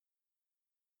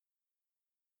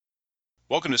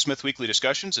Welcome to Smith Weekly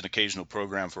Discussions, an occasional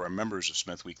program for our members of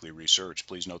Smith Weekly Research.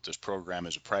 Please note this program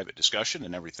is a private discussion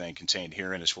and everything contained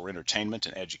herein is for entertainment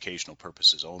and educational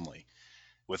purposes only.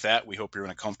 With that, we hope you're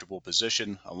in a comfortable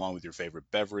position, along with your favorite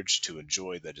beverage, to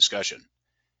enjoy the discussion.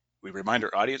 We remind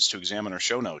our audience to examine our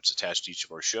show notes attached to each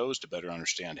of our shows to better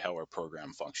understand how our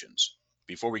program functions.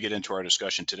 Before we get into our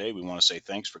discussion today, we want to say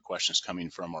thanks for questions coming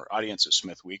from our audience at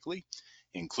Smith Weekly,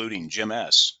 including Jim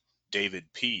S., David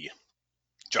P.,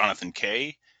 Jonathan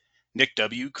K., Nick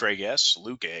W., Craig S.,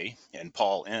 Luke A., and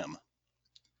Paul M.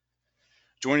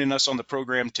 Joining us on the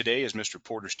program today is Mr.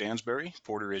 Porter Stansberry.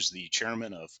 Porter is the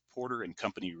chairman of Porter and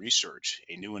Company Research,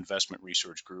 a new investment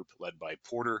research group led by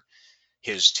Porter,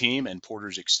 his team, and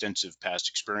Porter's extensive past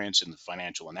experience in the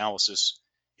financial analysis,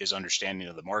 his understanding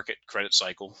of the market, credit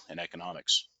cycle, and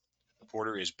economics.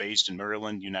 Porter is based in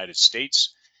Maryland, United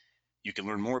States. You can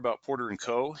learn more about Porter &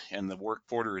 Co. and the work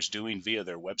Porter is doing via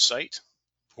their website,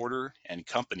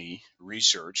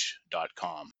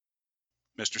 porterandcompanyresearch.com.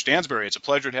 Mr. Stansberry, it's a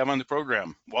pleasure to have on the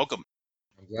program. Welcome.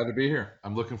 I'm glad to be here.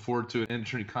 I'm looking forward to an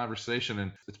interesting conversation,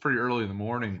 and it's pretty early in the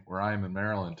morning where I am in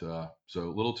Maryland, so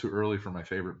a little too early for my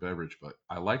favorite beverage, but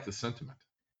I like the sentiment.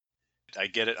 I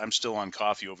get it. I'm still on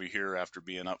coffee over here after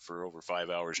being up for over 5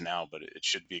 hours now, but it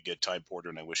should be a good time, Porter,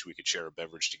 and I wish we could share a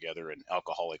beverage together, an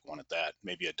alcoholic one at that,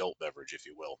 maybe adult beverage, if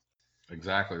you will.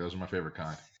 Exactly, those are my favorite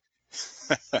kind.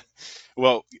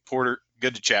 Well, Porter,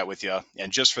 good to chat with you.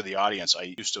 And just for the audience,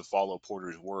 I used to follow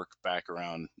Porter's work back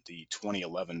around the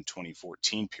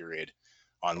 2011-2014 period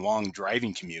on long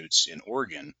driving commutes in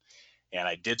Oregon. And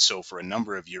I did so for a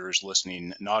number of years,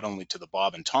 listening not only to the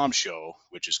Bob and Tom show,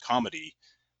 which is comedy,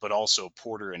 but also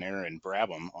Porter and Aaron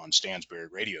Brabham on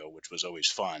Stansberry Radio, which was always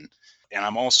fun. And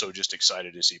I'm also just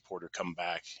excited to see Porter come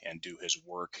back and do his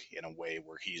work in a way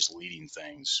where he's leading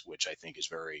things, which I think is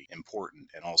very important.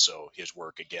 And also his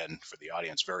work, again, for the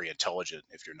audience, very intelligent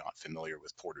if you're not familiar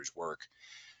with Porter's work.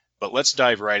 But let's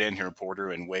dive right in here,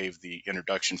 Porter, and waive the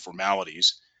introduction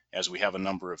formalities as we have a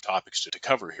number of topics to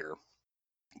cover here.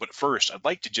 But first, I'd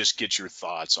like to just get your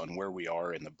thoughts on where we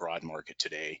are in the broad market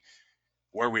today,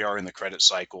 where we are in the credit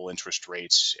cycle, interest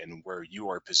rates, and where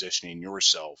you are positioning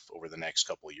yourself over the next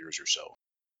couple of years or so.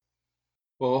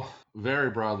 Well, very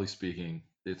broadly speaking,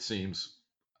 it seems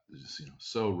just,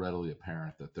 so readily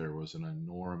apparent that there was an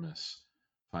enormous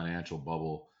financial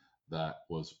bubble that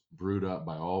was brewed up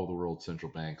by all the world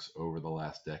central banks over the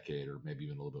last decade or maybe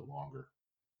even a little bit longer.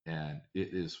 And it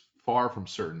is far from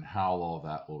certain how all of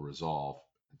that will resolve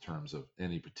in terms of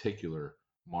any particular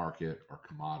market or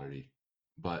commodity.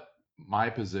 But my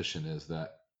position is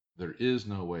that there is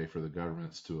no way for the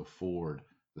governments to afford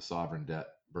the sovereign debt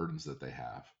burdens that they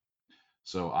have.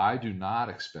 So I do not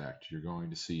expect you're going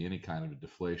to see any kind of a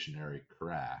deflationary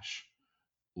crash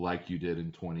like you did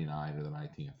in 29 or the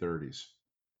 1930s.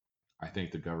 I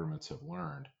think the governments have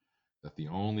learned that the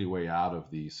only way out of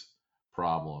these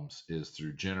problems is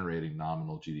through generating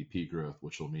nominal GDP growth,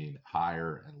 which will mean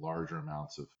higher and larger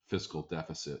amounts of fiscal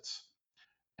deficits.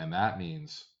 And that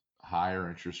means higher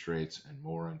interest rates and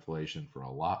more inflation for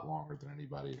a lot longer than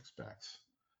anybody expects.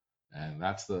 And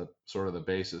that's the sort of the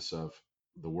basis of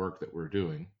the work that we're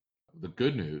doing. The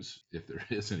good news, if there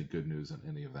is any good news in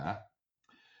any of that,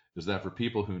 is that for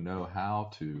people who know how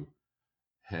to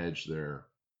hedge their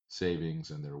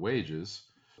savings and their wages,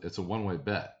 it's a one way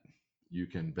bet. You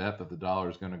can bet that the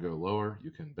dollar is going to go lower. You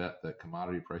can bet that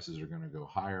commodity prices are going to go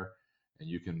higher. And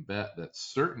you can bet that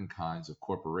certain kinds of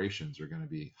corporations are going to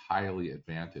be highly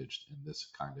advantaged in this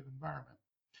kind of environment.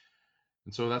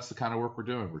 And so that's the kind of work we're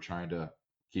doing. We're trying to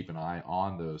keep an eye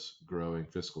on those growing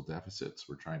fiscal deficits.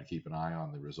 We're trying to keep an eye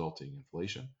on the resulting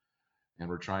inflation. And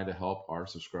we're trying to help our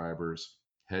subscribers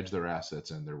hedge their assets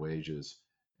and their wages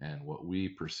and what we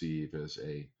perceive as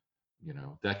a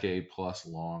decade plus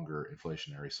longer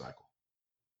inflationary cycle.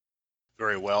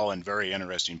 Very well and very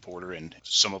interesting, Porter. And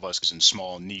some of us in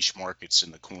small niche markets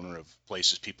in the corner of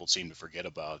places people seem to forget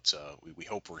about, we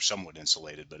hope we're somewhat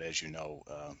insulated. But as you know,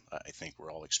 I think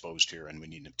we're all exposed here and we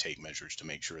need to take measures to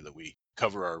make sure that we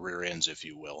cover our rear ends, if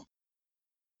you will.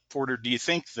 Porter, do you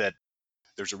think that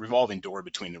there's a revolving door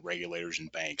between the regulators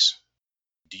and banks?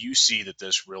 Do you see that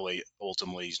this really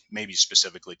ultimately, maybe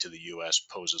specifically to the U.S.,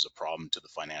 poses a problem to the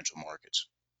financial markets?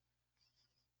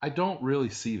 I don't really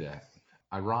see that.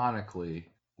 Ironically,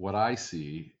 what I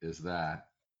see is that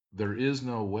there is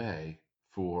no way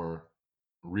for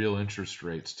real interest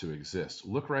rates to exist.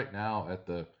 Look right now at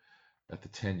the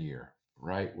 10-year,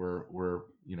 right? We're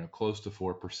close to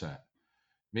 4%.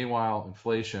 Meanwhile,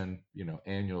 inflation,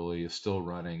 annually is still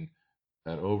running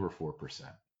at over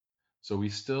 4%. So we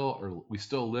still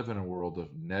live in a world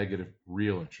of negative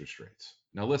real interest rates.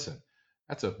 Now listen,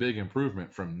 That's a big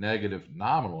improvement from negative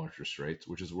nominal interest rates,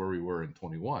 which is where we were in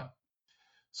 21.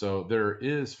 So there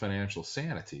is financial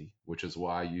sanity, which is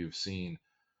why you've seen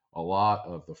a lot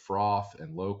of the froth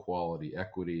and low quality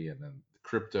equity and then the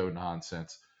crypto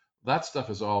nonsense. That stuff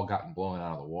has all gotten blown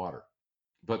out of the water.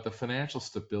 But the financial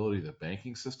stability of the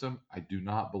banking system, I do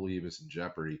not believe is in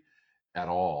jeopardy at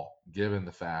all, given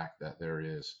the fact that there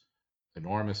is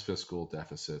enormous fiscal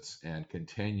deficits and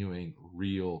continuing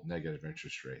real negative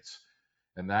interest rates.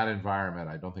 In that environment,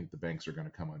 I don't think the banks are going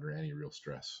to come under any real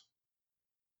stress.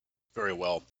 Very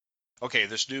well. Okay,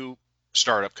 this new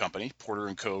startup company, Porter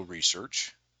and Co.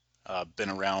 Research, been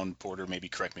around, Porter, maybe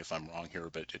correct me if I'm wrong here,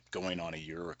 but going on a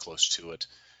year or close to it.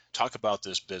 Talk about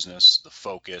this business, the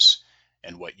focus,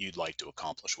 and what you'd like to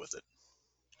accomplish with it.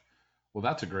 Well,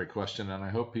 that's a great question, and I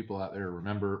hope people out there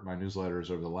remember my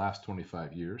newsletters over the last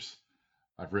 25 years.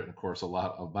 I've written, of course, a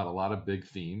lot about a lot of big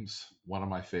themes. One of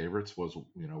my favorites was,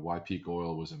 why peak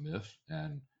oil was a myth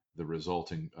and the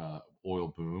resulting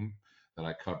oil boom that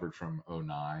I covered from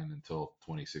 '09 until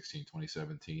 2016,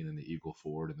 2017 in the Eagle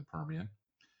Ford and the Permian.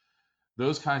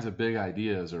 Those kinds of big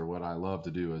ideas are what I love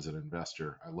to do as an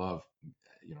investor. I love,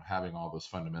 having all those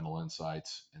fundamental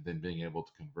insights and then being able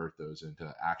to convert those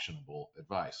into actionable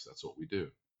advice. That's what we do.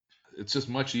 It's just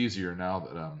much easier now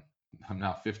that I'm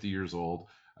now 50 years old.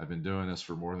 I've been doing this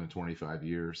for more than 25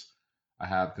 years. I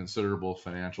have considerable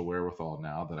financial wherewithal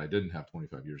now that I didn't have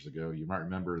 25 years ago. You might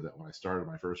remember that when I started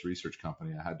my first research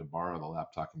company, I had to borrow the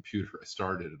laptop computer I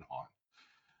started it on.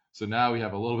 So now we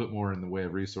have a little bit more in the way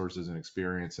of resources and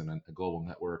experience and a global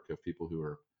network of people who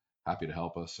are happy to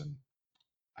help us. And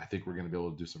I think we're going to be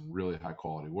able to do some really high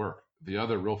quality work. The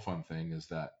other real fun thing is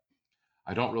that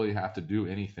I don't really have to do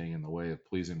anything in the way of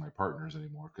pleasing my partners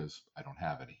anymore because I don't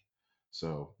have any.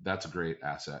 So that's a great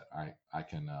asset. I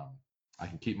can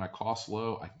keep my costs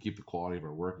low. I can keep the quality of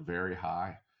our work very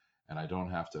high, and I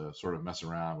don't have to sort of mess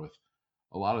around with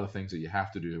a lot of the things that you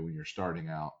have to do when you're starting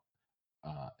out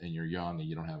and you're young and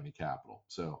you don't have any capital.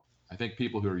 So I think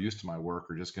people who are used to my work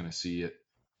are just going to see it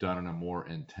done in a more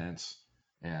intense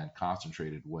and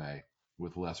concentrated way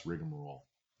with less rigmarole.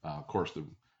 Of course, the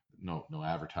no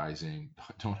advertising.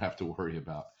 Don't have to worry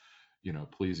about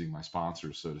pleasing my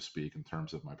sponsors, so to speak, in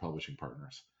terms of my publishing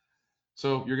partners.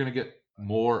 So you're going to get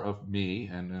more of me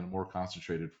and in a more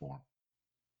concentrated form.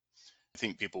 I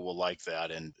think people will like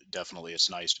that, and definitely it's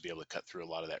nice to be able to cut through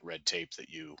a lot of that red tape that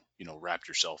you wrapped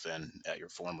yourself in at your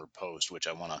former post, which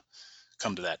I want to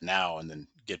come to that now and then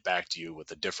get back to you with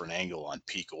a different angle on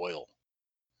peak oil.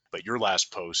 But your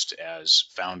last post as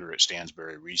founder at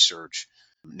Stansberry Research,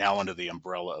 now under the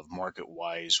umbrella of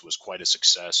MarketWise, was quite a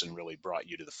success and really brought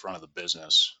you to the front of the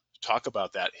business. Talk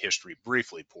about that history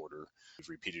briefly, Porter. You've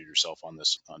repeated yourself on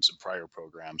this on some prior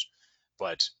programs,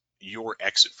 but your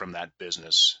exit from that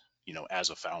business, as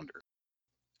a founder.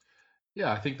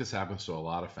 Yeah, I think this happens to a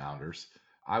lot of founders.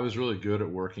 I was really good at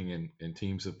working in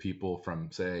teams of people from,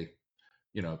 say,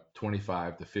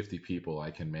 25 to 50 people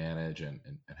I can manage and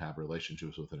have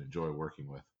relationships with and enjoy working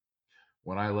with.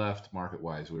 When I left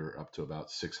MarketWise, we were up to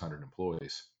about 600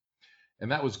 employees.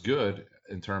 And that was good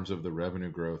in terms of the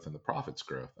revenue growth and the profits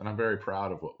growth. And I'm very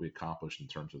proud of what we accomplished in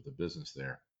terms of the business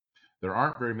there. There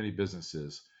aren't very many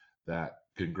businesses that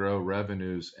can grow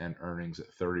revenues and earnings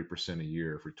at 30% a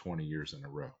year for 20 years in a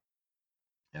row.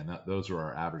 And those are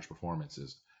our average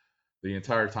performances. The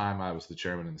entire time I was the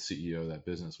chairman and the CEO of that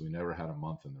business, we never had a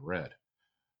month in the red.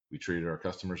 We treated our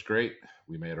customers great.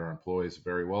 We made our employees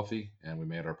very wealthy, and we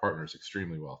made our partners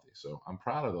extremely wealthy. So I'm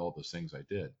proud of all those things I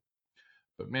did.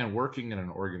 But man, working in an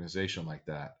organization like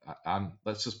that,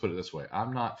 let's just put it this way: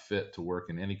 I'm not fit to work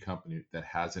in any company that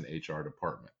has an HR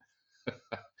department.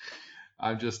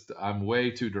 I'm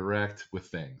way too direct with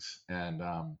things, and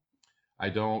I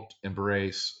don't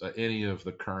embrace any of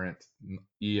the current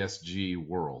ESG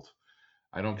world.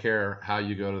 I don't care how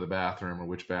you go to the bathroom or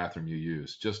which bathroom you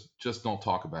use. Just don't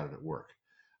talk about it at work.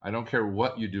 I don't care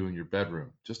what you do in your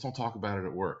bedroom. Just don't talk about it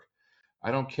at work. I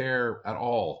don't care at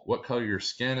all what color your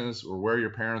skin is or where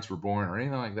your parents were born or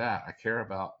anything like that. I care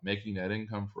about making net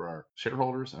income for our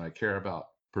shareholders, and I care about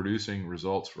producing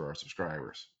results for our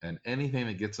subscribers. And anything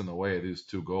that gets in the way of these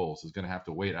two goals is going to have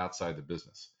to wait outside the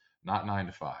business, not 9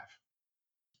 to 5.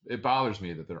 It bothers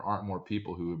me that there aren't more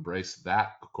people who embrace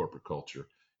that corporate culture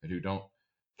and who don't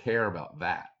care about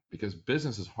that, because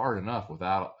business is hard enough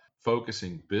without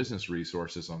focusing business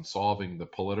resources on solving the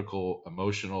political,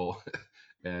 emotional,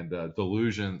 and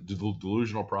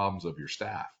delusional problems of your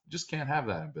staff. You just can't have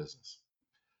that in business.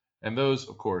 And those,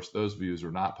 of course, those views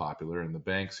are not popular, and the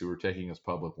banks who were taking us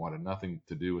public wanted nothing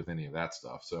to do with any of that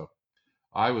stuff. So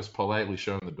I was politely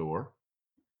shown the door,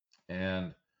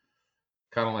 and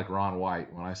kind of like Ron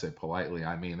White. When I say politely,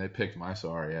 I mean they picked my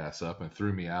sorry ass up and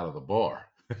threw me out of the bar.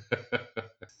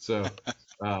 So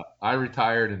I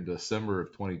retired in December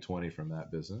of 2020 from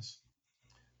that business.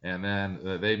 And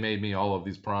then they made me all of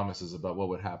these promises about what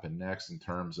would happen next in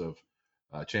terms of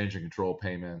change in control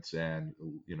payments and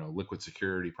liquid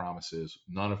security promises,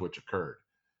 none of which occurred.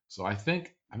 So I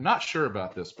think I'm not sure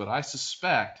about this, but I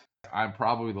suspect I'm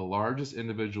probably the largest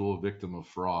individual victim of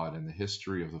fraud in the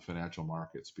history of the financial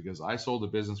markets because I sold a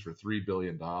business for $3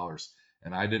 billion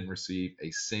and I didn't receive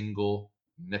a single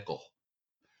nickel.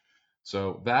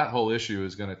 So that whole issue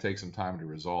is going to take some time to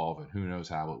resolve, and who knows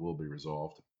how it will be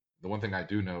resolved. The one thing I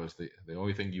do know is the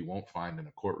only thing you won't find in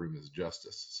a courtroom is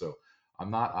justice. So I'm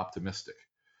not optimistic.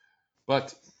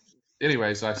 But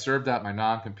anyways, I served out my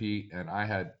non-compete, and I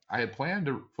had planned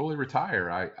to fully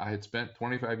retire. I had spent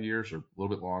 25 years or a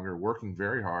little bit longer working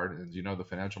very hard, and the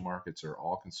financial markets are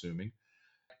all consuming.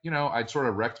 I'd sort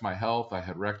of wrecked my health. I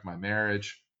had wrecked my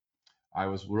marriage. I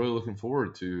was really looking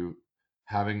forward to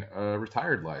having a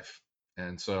retired life.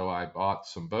 And so I bought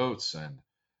some boats and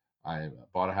I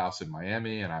bought a house in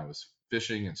Miami and I was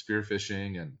fishing and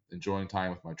spearfishing and enjoying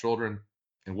time with my children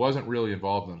and wasn't really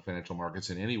involved in the financial markets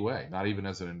in any way, not even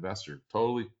as an investor,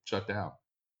 totally shut down.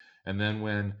 And then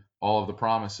when all of the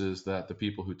promises that the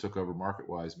people who took over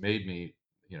MarketWise made me,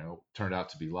 turned out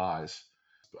to be lies,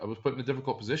 I was put in a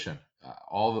difficult position.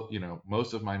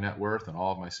 Most of my net worth and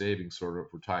all of my savings sort of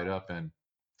were tied up in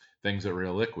things that were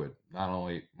illiquid, not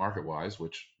only MarketWise,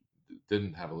 which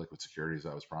didn't have a liquid security as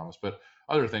I was promised, but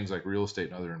other things like real estate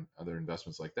and other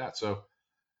investments like that. So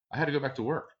I had to go back to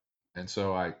work. And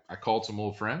so I called some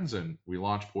old friends and we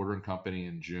launched Porter and Company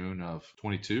in June of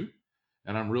 22.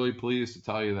 And I'm really pleased to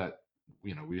tell you that,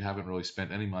 we haven't really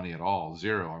spent any money at all,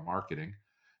 zero on marketing.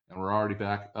 And we're already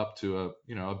back up to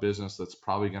a business that's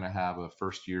probably going to have a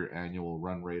first year annual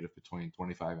run rate of between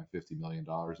 25 and $50 million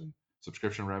in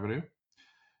subscription revenue.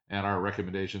 And our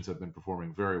recommendations have been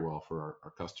performing very well for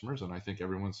our customers. And I think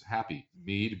everyone's happy,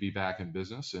 me to be back in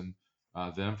business and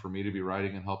them for me to be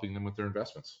writing and helping them with their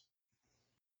investments.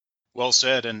 Well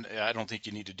said. And I don't think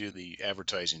you need to do the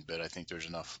advertising bit. I think there's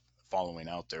enough following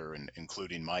out there, and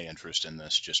including my interest in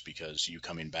this, just because you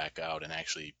coming back out and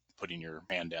actually putting your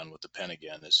hand down with the pen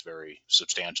again is very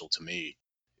substantial to me.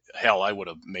 Hell, I would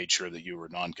have made sure that you were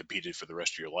non-competed for the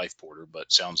rest of your life, Porter,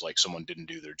 but sounds like someone didn't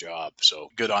do their job. So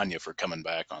good on you for coming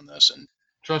back on this. And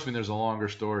Trust me, there's a longer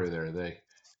story there.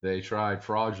 They tried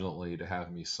fraudulently to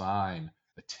have me sign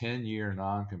a 10-year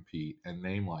non-compete and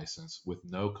name license with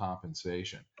no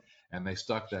compensation. And they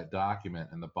stuck that document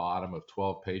in the bottom of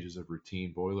 12 pages of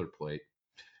routine boilerplate,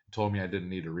 told me I didn't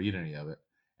need to read any of it,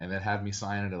 and then had me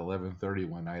sign it at 11:30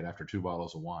 one night after 2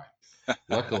 bottles of wine.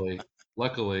 Luckily,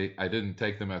 luckily, I didn't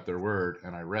take them at their word,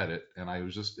 and I read it, and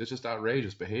it's just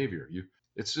outrageous behavior.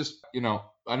 It's just, I know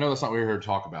that's not what we're here to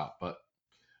talk about, but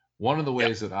one of the yep.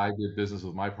 ways that I did business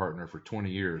with my partner for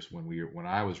 20 years when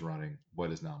I was running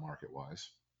what is now MarketWise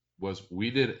was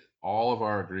we did all of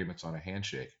our agreements on a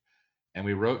handshake, and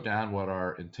we wrote down what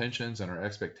our intentions and our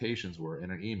expectations were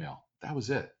in an email. That was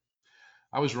it.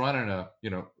 I was running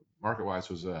MarketWise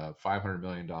was a $500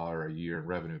 million a year in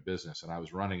revenue business, and I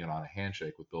was running it on a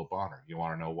handshake with Bill Bonner. You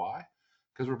want to know why?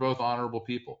 Because we're both honorable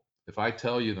people. If I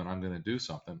tell you that I'm going to do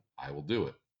something, I will do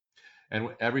it. And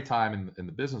every time in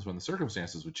the business, when the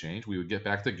circumstances would change, we would get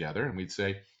back together and we'd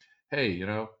say, hey,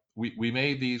 we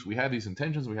had these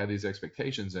intentions, we had these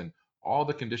expectations, and all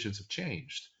the conditions have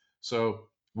changed. So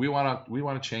we want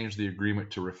to change the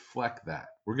agreement to reflect that.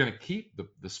 We're going to keep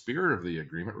the spirit of the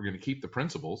agreement. We're going to keep the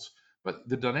principles, but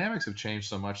the dynamics have changed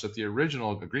so much that the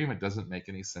original agreement doesn't make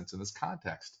any sense in this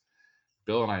context.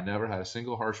 Bill and I never had a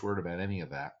single harsh word about any of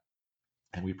that,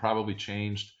 and we probably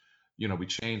changed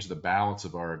the balance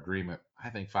of our agreement,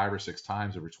 I think 5 or 6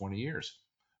 times over 20 years.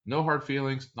 No hard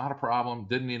feelings, not a problem,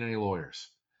 didn't need any lawyers.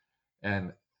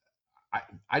 And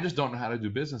I just don't know how to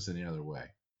do business any other way.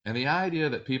 And the idea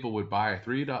that people would buy a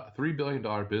 $3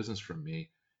 billion business from me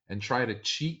and try to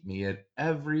cheat me at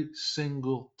every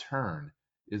single turn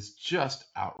is just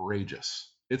outrageous.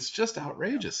 It's just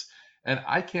outrageous. And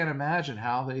I can't imagine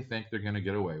how they think they're going to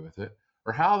get away with it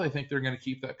or how they think they're going to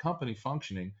keep that company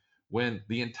functioning when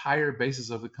the entire basis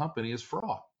of the company is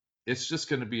fraud. It's just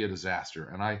going to be a disaster.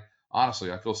 And I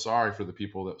feel sorry for the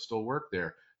people that still work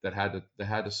there that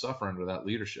had to suffer under that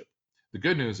leadership. The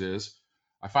good news is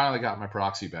I finally got my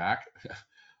proxy back.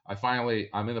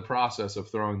 I'm in the process of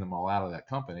throwing them all out of that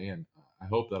company, and I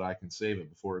hope that I can save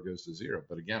it before it goes to zero.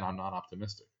 But again, I'm not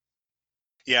optimistic.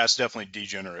 Yeah, it's definitely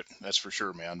degenerate. That's for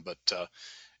sure, man. But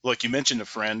look, you mentioned a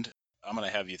friend. I'm going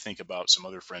to have you think about some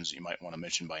other friends that you might want to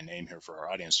mention by name here for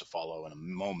our audience to follow in a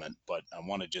moment. But I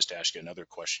want to just ask you another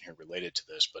question here related to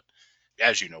this. But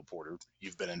as you know, Porter,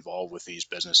 you've been involved with these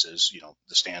businesses,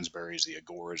 the Stansberries, the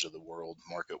Agoras of the world,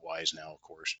 MarketWise now, of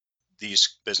course.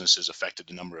 These businesses affected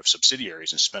a number of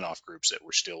subsidiaries and spinoff groups that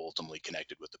were still ultimately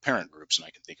connected with the parent groups. And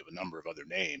I can think of a number of other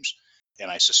names. And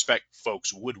I suspect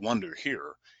folks would wonder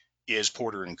here, is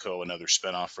Porter & Co. another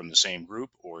spinoff from the same group,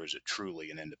 or is it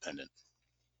truly an independent?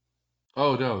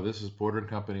 Oh no, this is Porter and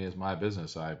Company is my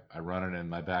business. I run it in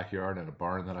my backyard in a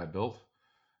barn that I built,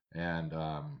 and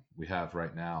we have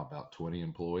right now about 20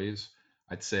 employees.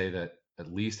 I'd say that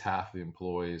at least half the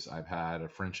employees I've had a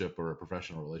friendship or a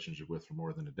professional relationship with for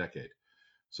more than a decade.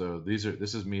 So this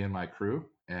is me and my crew,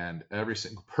 and every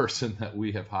single person that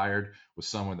we have hired was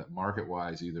someone that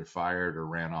MarketWise either fired or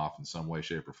ran off in some way,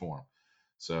 shape, or form.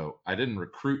 So I didn't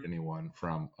recruit anyone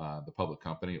from the public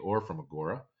company or from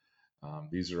Agora.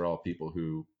 These are all people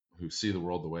who see the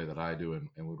world the way that I do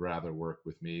and would rather work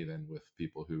with me than with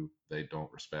people who they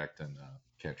don't respect and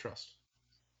can't trust.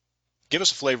 Give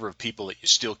us a flavor of people that you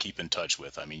still keep in touch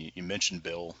with. I mean, you mentioned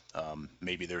Bill.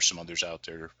 Maybe there's some others out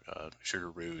there,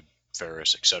 Sugar Rude,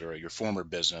 Ferris, et cetera, your former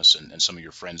business and some of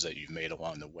your friends that you've made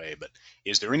along the way. But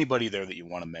is there anybody there that you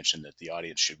want to mention that the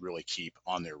audience should really keep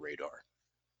on their radar?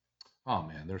 Oh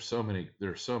man, there's so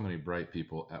many bright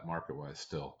people at MarketWise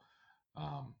still.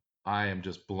 Um, I am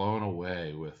just blown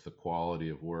away with the quality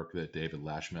of work that David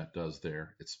Lashmet does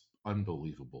there. It's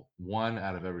unbelievable. One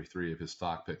out of every three of his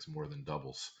stock picks more than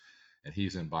doubles, and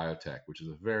he's in biotech, which is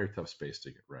a very tough space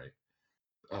to get right.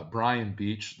 Brian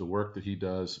Beach, the work that he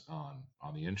does on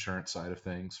the insurance side of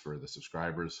things for the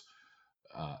subscribers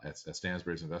at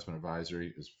Stansberry's Investment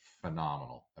Advisory is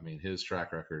phenomenal. I mean, his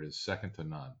track record is second to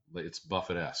none. It's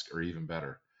Buffett-esque or even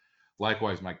better.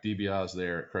 Likewise, Mike DiBiase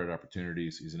there at Credit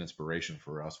Opportunities. He's an inspiration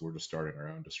for us. We're just starting our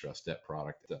own distressed debt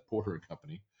product at Porter and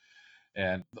Company.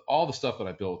 And all the stuff that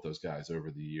I built with those guys over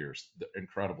the years, the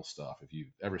incredible stuff. If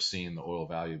you've ever seen the oil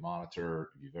value monitor,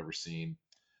 if you've ever seen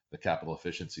the capital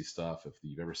efficiency stuff, if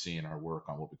you've ever seen our work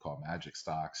on what we call magic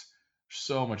stocks,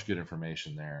 so much good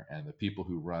information there. And the people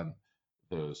who run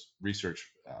those research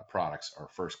products are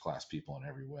first class people in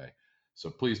every way. So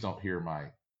please don't hear my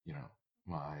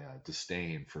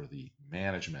disdain for the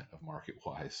management of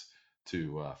MarketWise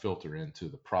to filter into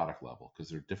the product level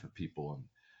because they're different people,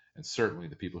 and certainly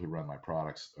the people who run my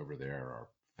products over there are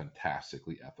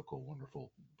fantastically ethical,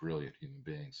 wonderful, brilliant human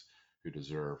beings who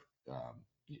deserve,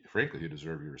 frankly, who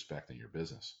deserve your respect and your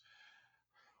business.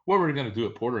 What we're going to do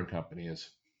at Porter and Company is,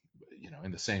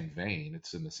 in the same vein,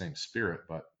 it's in the same spirit,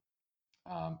 but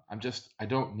I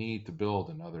don't need to build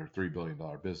another $3 billion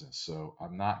business. So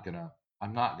I'm not gonna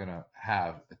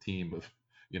have a team of,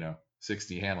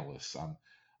 60 analysts.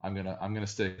 I'm gonna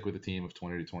stick with a team of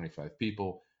 20 to 25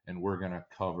 people, and we're gonna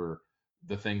cover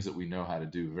the things that we know how to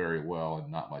do very well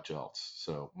and not much else.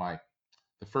 So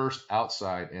the first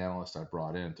outside analyst I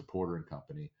brought in to Porter and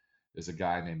Company is a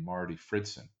guy named Marty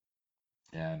Fridson.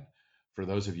 And for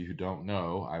those of you who don't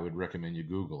know, I would recommend you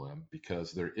Google him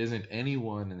because there isn't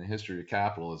anyone in the history of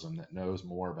capitalism that knows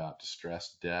more about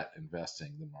distressed debt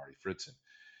investing than Marty Fridson.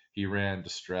 He ran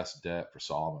distressed debt for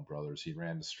Solomon Brothers. He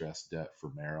ran distressed debt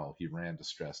for Merrill. He ran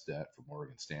distressed debt for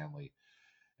Morgan Stanley.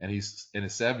 And he's in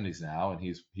his 70s now, and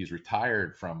he's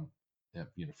retired from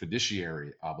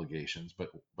fiduciary obligations,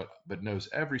 but knows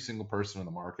every single person in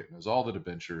the market, knows all the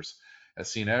debentures, has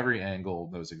seen every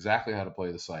angle, knows exactly how to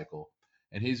play the cycle,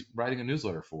 and he's writing a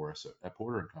newsletter for us at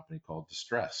Porter and Company called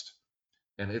Distressed,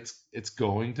 and it's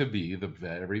going to be the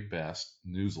very best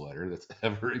newsletter that's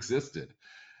ever existed.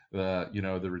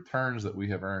 The returns that we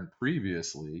have earned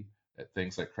previously at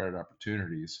things like Credit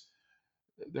Opportunities,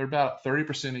 they're about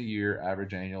 30% a year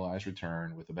average annualized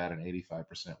return with about an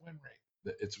 85% win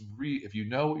rate. If you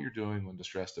know what you're doing when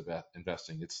distressed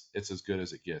investing, it's as good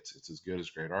as it gets. It's as good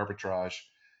as great arbitrage.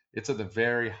 It's at the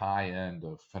very high end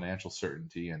of financial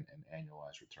certainty and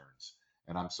annualized returns.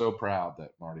 And I'm so proud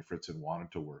that Marty Fritzen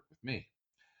wanted to work with me.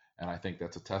 And I think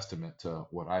that's a testament to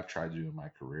what I've tried to do in my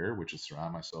career, which is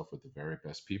surround myself with the very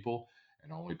best people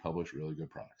and only publish really good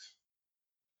products.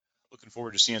 Looking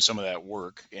forward to seeing some of that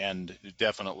work. And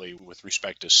definitely with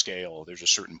respect to scale, there's a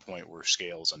certain point where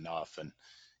scale is enough. And,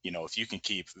 if you can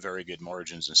keep very good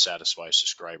margins and satisfy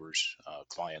subscribers,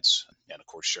 clients, and of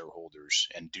course, shareholders,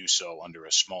 and do so under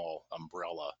a small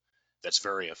umbrella that's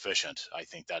very efficient, I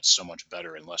think that's so much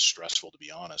better and less stressful, to be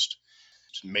honest.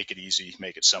 Just make it easy,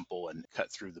 make it simple, and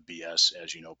cut through the BS.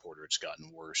 As you know, Porter, it's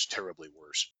gotten worse, terribly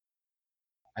worse.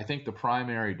 I think the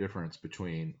primary difference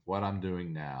between what I'm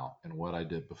doing now and what I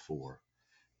did before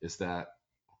is that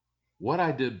what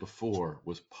I did before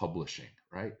was publishing,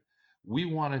 right? we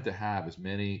wanted to have as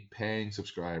many paying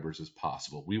subscribers as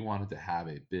possible. We wanted to have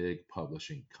a big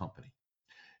publishing company.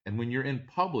 And when you're in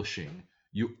publishing,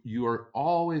 you are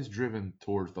always driven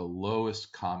towards the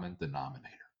lowest common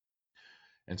denominator.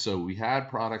 And so we had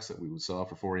products that we would sell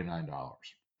for $49,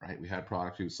 right? We had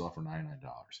products we would sell for $99.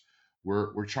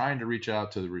 We're trying to reach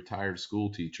out to the retired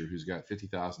school teacher who's got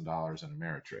 $50,000 in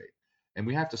Ameritrade. And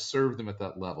we have to serve them at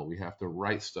that level. We have to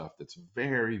write stuff that's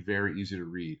very, very easy to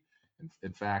read.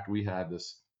 In fact, we had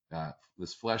this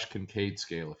Flesch Kincaid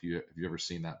scale, if you've ever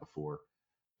seen that before,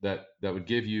 that would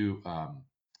give you a,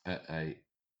 a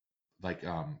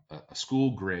a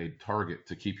school grade target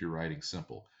to keep your writing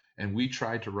simple. And we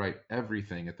tried to write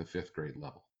everything at the fifth grade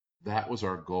level. That was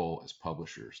our goal as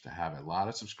publishers, to have a lot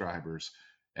of subscribers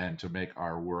and to make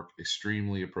our work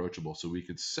extremely approachable so we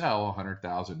could sell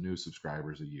 100,000 new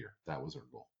subscribers a year. That was our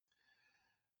goal.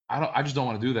 I just don't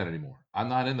want to do that anymore. I'm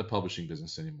not in the publishing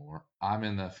business anymore. I'm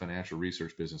in the financial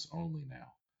research business only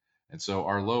now. And so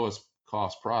our lowest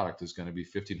cost product is going to be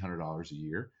 $1,500 a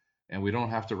year, and we don't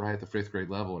have to write at the fifth grade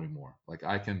level anymore. Like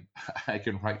I can I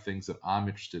can write things that I'm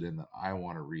interested in, that I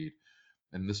want to read.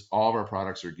 And this all of our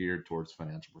products are geared towards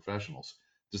financial professionals.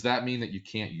 Does that mean that you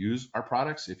can't use our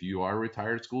products if you are a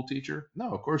retired school teacher?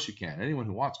 No, of course you can. Anyone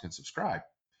who wants can subscribe.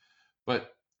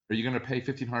 But are you going to pay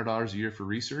 $1,500 a year for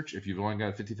research if you've only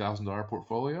got a $50,000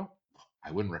 portfolio?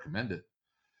 I wouldn't recommend it.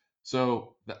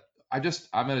 So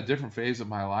I'm at a different phase of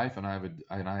my life, and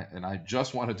I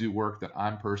just want to do work that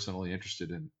I'm personally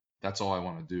interested in. That's all I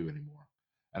want to do anymore.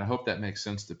 And I hope that makes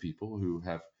sense to people who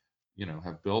have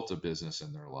built a business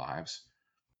in their lives.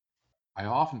 I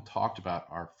often talked about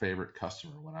our favorite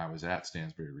customer when I was at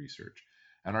Stansberry Research,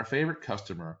 and our favorite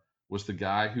customer was the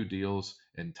guy who deals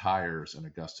in tires in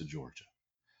Augusta, Georgia.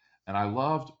 And I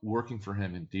loved working for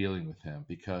him and dealing with him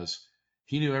because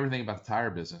he knew everything about the tire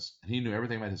business and he knew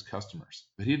everything about his customers,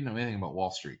 but he didn't know anything about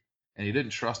Wall Street, and he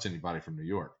didn't trust anybody from New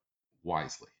York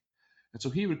wisely. And so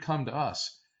he would come to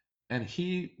us and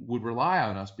he would rely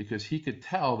on us because he could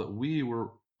tell that we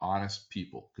were honest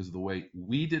people because of the way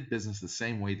we did business, the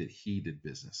same way that he did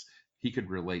business. He could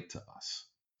relate to us.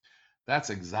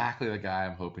 That's exactly the guy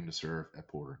I'm hoping to serve at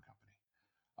Porter and Company.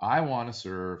 I want to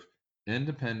serve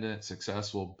independent,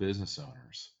 successful business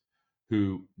owners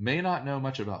who may not know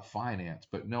much about finance,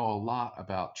 but know a lot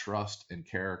about trust and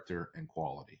character and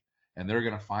quality. And they're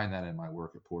going to find that in my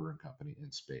work at Porter and Company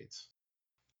in spades.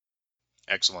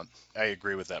 Excellent. I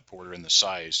agree with that, Porter. And the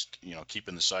size,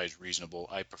 keeping the size reasonable.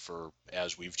 I prefer,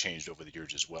 as we've changed over the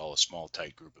years as well, a small,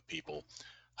 tight group of people,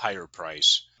 higher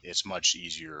price. It's much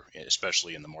easier,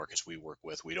 especially in the markets we work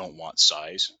with. We don't want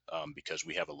size because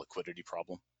we have a liquidity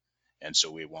problem. And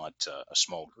so we want a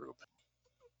small group.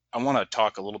 I want to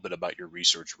talk a little bit about your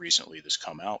research recently that's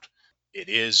come out. It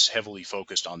is heavily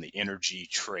focused on the energy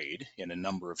trade in a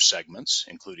number of segments,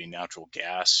 including natural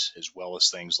gas, as well as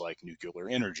things like nuclear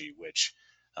energy, which,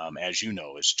 as you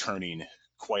know, is turning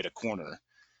quite a corner.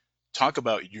 Talk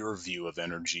about your view of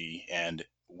energy and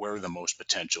where the most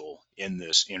potential in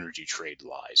this energy trade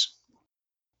lies.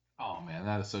 Oh man,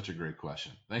 that is such a great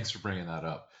question. Thanks for bringing that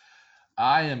up.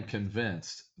 I am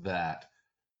convinced that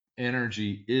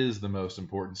energy is the most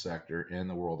important sector in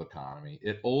the world economy.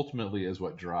 It ultimately is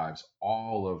what drives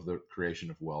all of the creation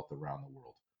of wealth around the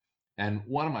world. And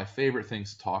one of my favorite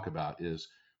things to talk about is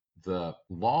the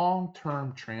long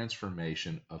term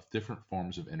transformation of different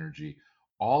forms of energy,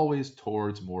 always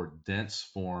towards more dense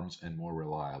forms and more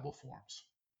reliable forms.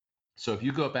 So if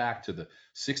you go back to the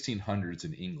 1600s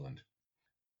in England,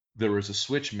 there was a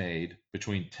switch made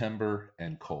between timber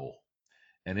and coal,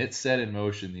 and it set in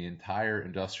motion the entire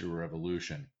industrial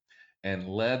revolution and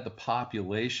led the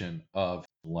population of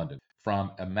London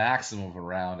from a maximum of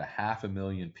around a half a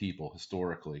million people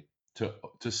historically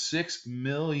to 6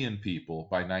 million people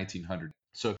by 1900.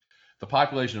 So the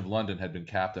population of London had been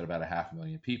capped at about a half a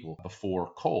million people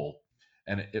before coal.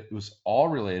 And it was all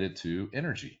related to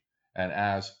energy. And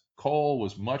as coal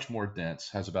was much more dense,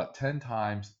 has about 10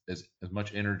 times as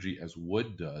much energy as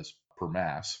wood does per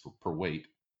mass, per weight,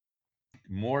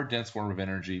 more dense form of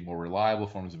energy, more reliable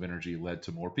forms of energy led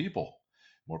to more people.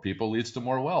 More people leads to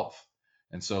more wealth.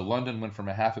 And so London went from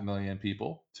a half a million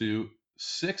people to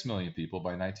 6 million people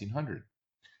by 1900.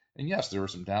 And yes, there were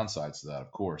some downsides to that,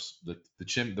 of course.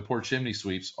 The poor chimney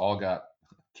sweeps all got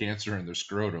cancer in their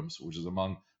scrotums, which is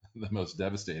among the most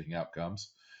devastating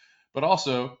outcomes. But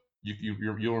also,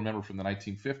 you'll remember from the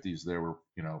 1950s, there were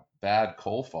bad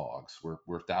coal fogs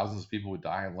where thousands of people would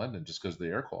die in London just because the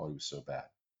air quality was so bad.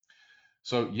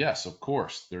 So yes, of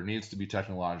course, there needs to be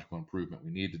technological improvement.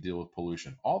 We need to deal with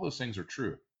pollution. All those things are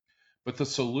true. But the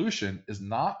solution is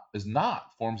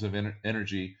not forms of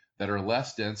energy that are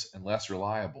less dense and less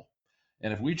reliable.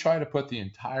 And if we try to put the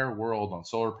entire world on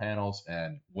solar panels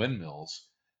and windmills,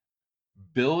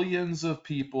 billions of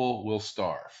people will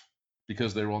starve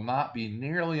because there will not be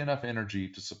nearly enough energy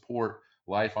to support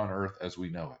life on Earth as we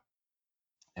know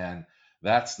it. And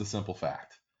that's the simple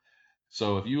fact.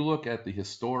 So if you look at the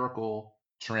historical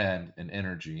trend in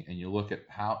energy and you look at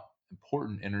how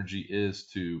important energy is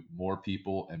to more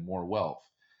people and more wealth,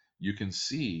 you can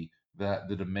see that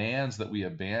the demands that we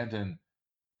abandon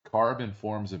carbon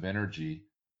forms of energy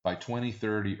by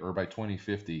 2030 or by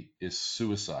 2050 is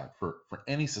suicide for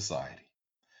any society.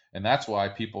 And that's why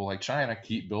people like China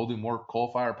keep building more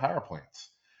coal-fired power plants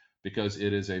because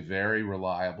it is a very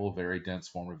reliable, very dense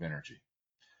form of energy.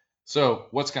 So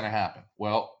what's going to happen?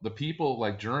 Well, the people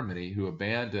like Germany who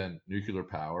abandon nuclear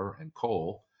power and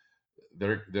coal,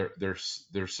 they're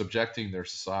subjecting their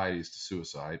societies to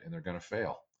suicide, and they're going to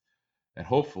fail. And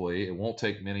hopefully, it won't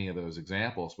take many of those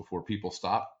examples before people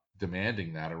stop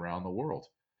demanding that around the world.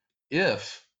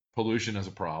 If pollution is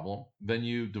a problem, then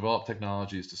you develop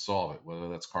technologies to solve it, whether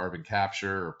that's carbon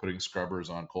capture or putting scrubbers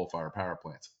on coal-fired power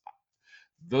plants.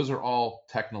 Those are all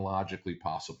technologically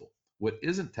possible. What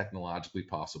isn't technologically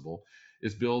possible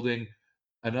is building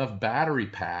enough battery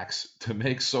packs to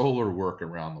make solar work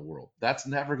around the world. That's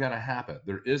never going to happen.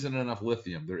 There isn't enough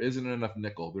lithium. There isn't enough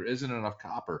nickel. There isn't enough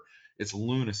copper. It's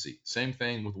lunacy. Same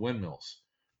thing with windmills.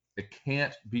 It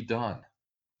can't be done.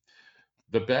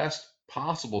 The best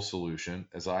possible solution,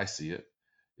 as I see it,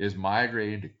 is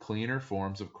migrating to cleaner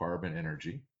forms of carbon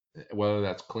energy, whether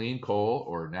that's clean coal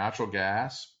or natural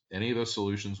gas. Any of those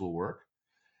solutions will work.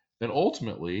 Then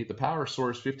ultimately, the power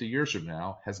source 50 years from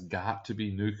now has got to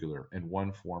be nuclear in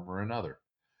one form or another.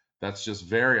 That's just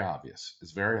very obvious.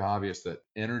 It's very obvious that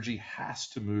energy has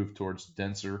to move towards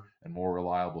denser and more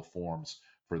reliable forms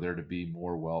for there to be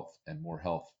more wealth and more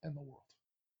health in the world.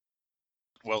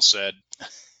 Well said.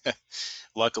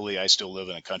 Luckily, I still live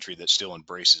in a country that still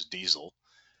embraces diesel.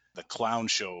 The clown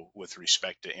show with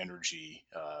respect to energy,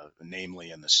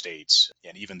 namely in the States,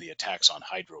 and even the attacks on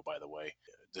hydro, by the way,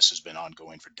 this has been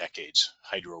ongoing for decades.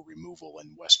 Hydro removal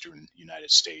in Western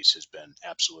United States has been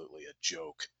absolutely a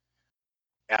joke.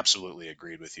 Absolutely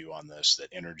agreed with you on this, that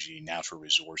energy, natural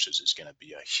resources is going to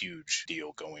be a huge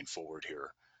deal going forward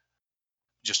here.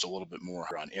 Just a little bit more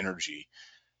on energy.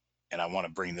 And I want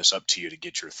to bring this up to you to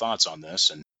get your thoughts on this.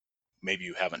 And maybe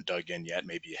you haven't dug in yet,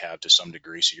 maybe you have to some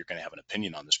degree, so you're going to have an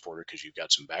opinion on this, Porter, because you've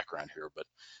got some background here. But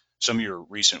some of your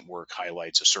recent work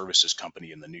highlights a services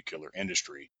company in the nuclear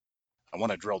industry. I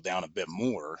want to drill down a bit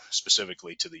more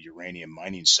specifically to the uranium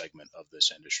mining segment of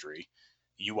this industry.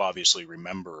 You obviously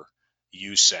remember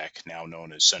USEC, now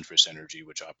known as Centrus Energy,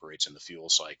 which operates in the fuel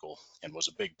cycle and was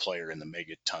a big player in the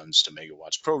megatons to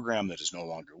megawatts program that is no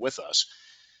longer with us.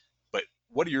 But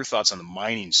what are your thoughts on the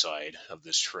mining side of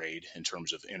this trade in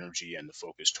terms of energy and the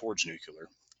focus towards nuclear?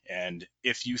 And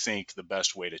if you think the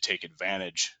best way to take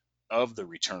advantage of the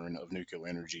return of nuclear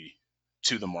energy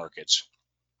to the markets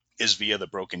is via the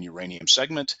broken uranium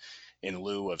segment in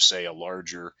lieu of, say, a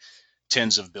larger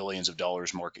tens of billions of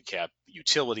dollars market cap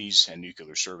utilities and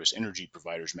nuclear service energy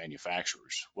providers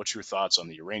manufacturers. What's your thoughts on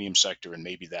the uranium sector and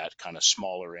maybe that kind of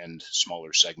smaller end,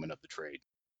 smaller segment of the trade?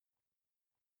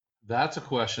 That's a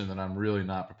question that I'm really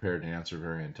not prepared to answer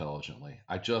very intelligently.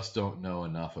 I just don't know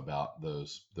enough about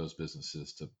those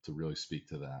businesses to really speak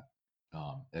to that.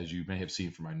 As you may have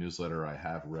seen from my newsletter, I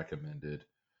have recommended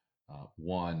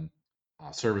one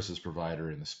services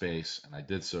provider in the space, and I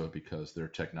did so because their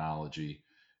technology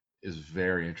is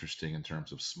very interesting in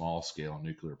terms of small scale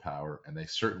nuclear power, and they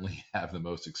certainly have the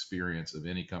most experience of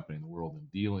any company in the world in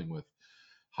dealing with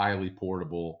highly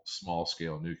portable small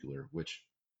scale nuclear, which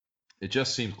it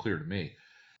just seems clear to me.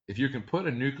 If you can put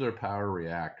a nuclear power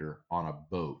reactor on a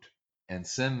boat and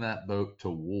send that boat to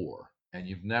war, and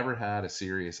you've never had a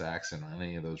serious accident on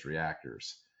any of those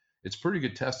reactors, it's pretty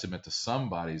good testament to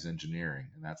somebody's engineering,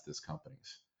 and that's this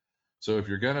company's. So if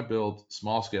you're going to build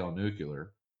small scale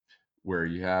nuclear, where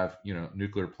you have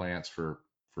nuclear plants for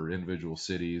individual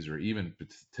cities or even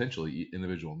potentially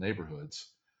individual neighborhoods,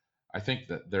 I think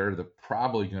that they're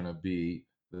probably going to be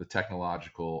the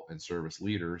technological and service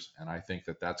leaders, and I think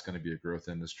that that's going to be a growth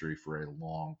industry for a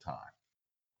long time.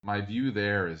 My view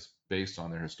there is based on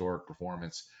their historic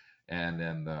performance and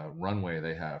then the runway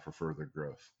they have for further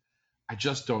growth. I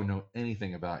just don't know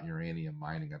anything about uranium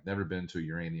mining. I've never been to a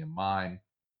uranium mine.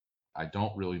 I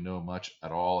don't really know much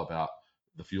at all about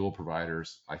the fuel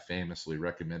providers. I famously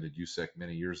recommended USEC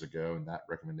many years ago, and that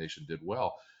recommendation did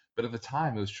well. But at the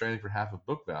time, it was trading for half of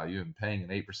book value and paying an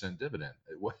 8% dividend.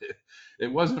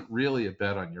 It wasn't really a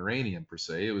bet on uranium per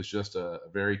se. It was just a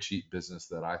very cheap business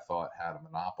that I thought had a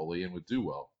monopoly and would do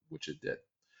well, which it did.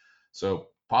 So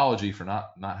apology for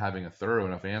not having a thorough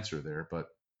enough answer there, but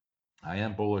I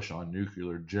am bullish on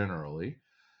nuclear generally,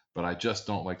 but I just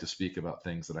don't like to speak about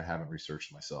things that I haven't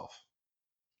researched myself.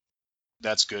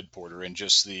 That's good, Porter. And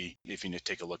just if you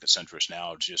take a look at Centrus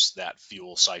now, just that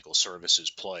fuel cycle services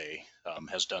play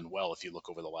has done well. If you look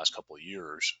over the last couple of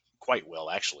years, quite well,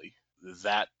 actually.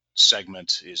 That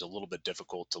segment is a little bit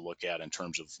difficult to look at in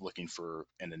terms of looking for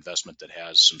an investment that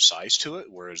has some size to it,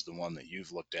 whereas the one that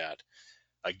you've looked at,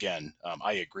 again,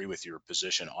 I agree with your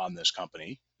position on this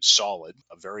company. Solid,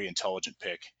 a very intelligent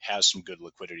pick, has some good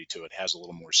liquidity to it, has a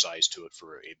little more size to it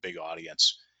for a big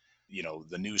audience.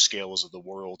 The new scales of the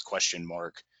world, question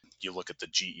mark. You look at the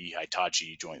GE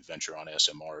Hitachi joint venture on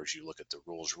SMRs, you look at the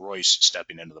Rolls Royce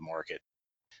stepping into the market,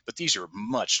 but these are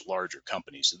much larger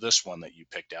companies. This one that you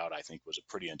picked out, I think, was a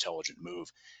pretty intelligent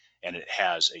move, and it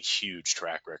has a huge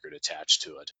track record attached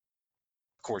to it.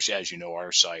 Of course, as you know,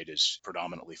 our site is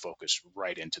predominantly focused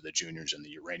right into the juniors in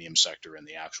the uranium sector and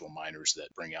the actual miners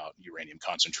that bring out uranium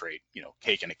concentrate,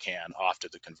 cake in a can off to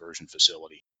the conversion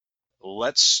facility.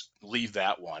 Let's leave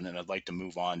that one, and I'd like to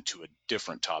move on to a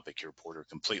different topic here, Porter,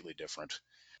 completely different.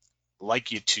 I'd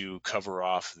like you to cover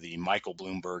off the Michael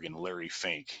Bloomberg and Larry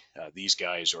Fink. These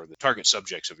guys are the target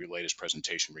subjects of your latest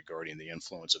presentation regarding the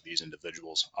influence of these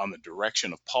individuals on the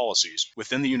direction of policies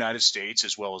within the United States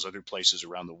as well as other places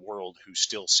around the world who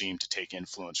still seem to take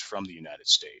influence from the United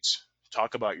States.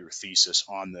 Talk about your thesis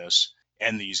on this,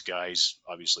 and these guys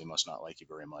obviously must not like you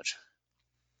very much.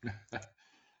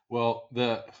 Well,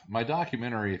 my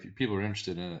documentary, if people are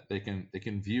interested in it, they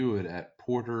can view it at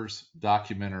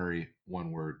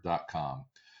portersdocumentary.com,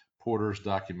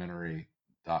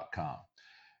 portersdocumentary.com.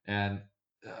 And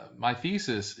my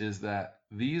thesis is that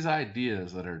these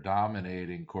ideas that are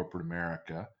dominating corporate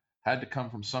America had to come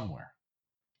from somewhere.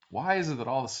 Why is it that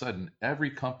all of a sudden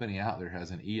every company out there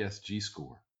has an ESG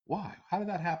score? Why? How did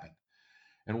that happen?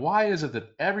 And why is it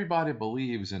that everybody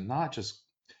believes in not just,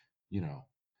 you know,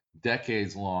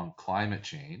 decades long climate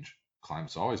change?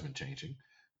 Climate's always been changing,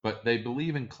 but they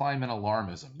believe in climate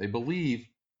alarmism. They believe,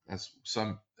 as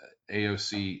some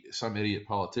AOC, some idiot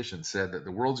politician said, that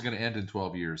the world's going to end in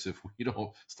 12 years if we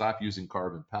don't stop using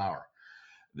carbon power.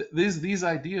 These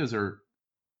ideas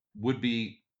would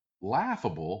be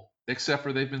laughable, except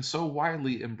for they've been so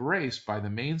widely embraced by the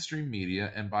mainstream media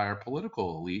and by our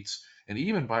political elites and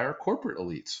even by our corporate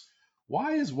elites.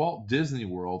 Why is Walt Disney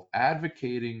World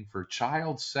advocating for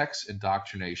child sex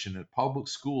indoctrination at public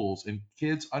schools and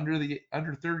kids under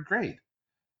third grade?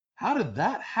 How did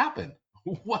that happen?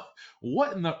 What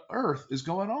in the earth is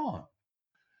going on?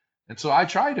 And so I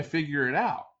tried to figure it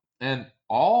out. And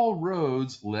all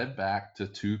roads led back to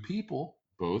two people,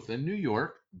 both in New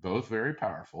York, both very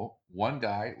powerful. One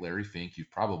guy, Larry Fink,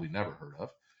 you've probably never heard of.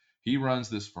 He runs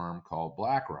this firm called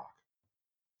BlackRock.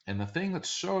 And the thing that's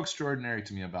so extraordinary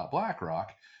to me about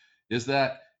BlackRock is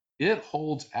that it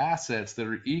holds assets that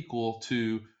are equal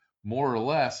to more or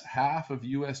less half of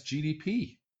US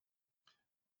GDP.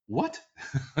 What?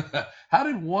 How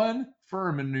did one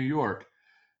firm in New York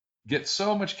get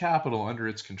so much capital under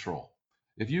its control?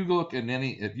 If you look at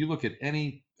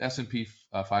any S&P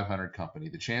 500 company,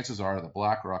 the chances are that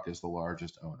BlackRock is the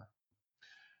largest owner.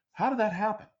 How did that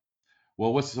happen?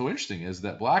 Well, what's so interesting is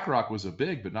that BlackRock was a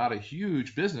big but not a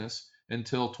huge business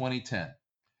until 2010.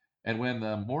 And when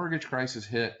the mortgage crisis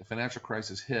hit, the financial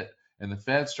crisis hit, and the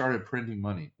Fed started printing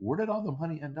money, where did all the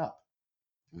money end up?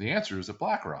 The answer is at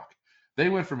BlackRock. They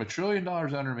went from $1 trillion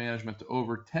under management to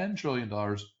over $10 trillion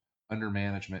under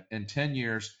management in 10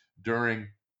 years during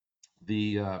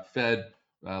the Fed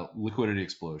liquidity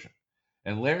explosion.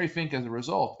 And Larry Fink, as a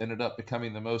result, ended up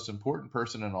becoming the most important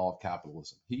person in all of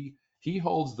capitalism. He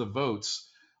holds the votes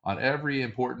on every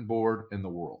important board in the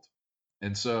world.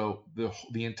 And so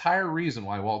the entire reason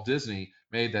why Walt Disney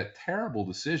made that terrible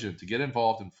decision to get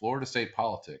involved in Florida state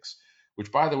politics,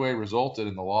 which by the way resulted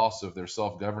in the loss of their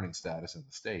self-governing status in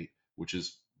the state, which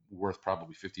is worth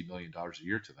probably $50 million a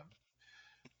year to them,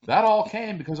 that all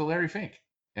came because of Larry Fink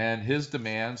and his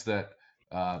demands that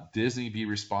Disney be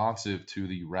responsive to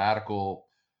the radical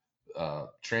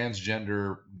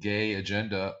transgender gay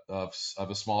agenda of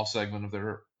a small segment of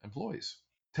their employees.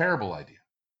 Terrible idea.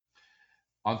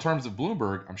 On terms of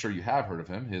Bloomberg, I'm sure you have heard of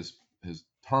him. His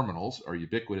terminals are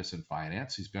ubiquitous in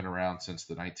finance. He's been around since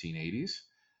the 1980s.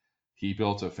 He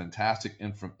built a fantastic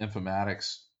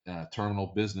informatics terminal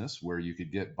business where you could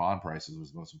get bond prices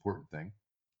was the most important thing.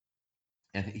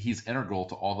 And he's integral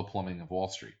to all the plumbing of Wall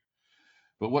Street.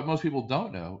 But what most people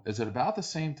don't know is that about the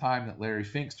same time that Larry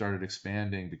Fink started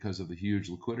expanding because of the huge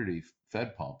liquidity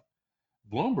Fed pump,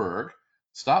 Bloomberg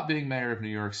stopped being mayor of New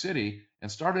York City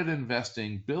and started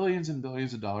investing billions and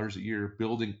billions of dollars a year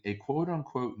building a quote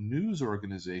unquote news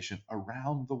organization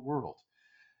around the world.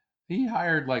 He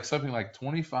hired like something like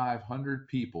 2,500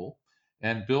 people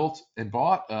and built and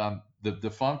bought the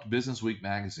defunct Business Week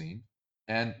magazine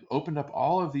and opened up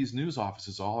all of these news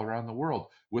offices all around the world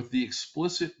with the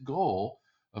explicit goal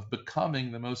of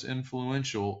becoming the most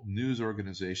influential news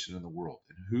organization in the world.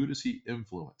 And who does he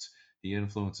influence? He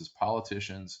influences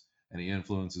politicians and he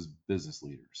influences business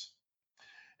leaders.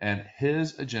 And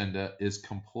his agenda is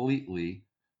completely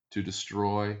to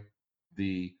destroy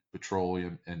the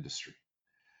petroleum industry.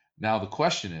 Now the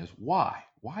question is why?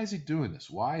 Why is he doing this?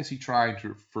 Why is he trying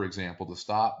to, for example, to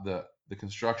stop the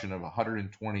construction of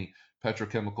 120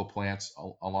 petrochemical plants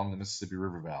along the Mississippi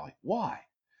River Valley? Why?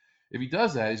 If he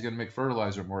does that, he's going to make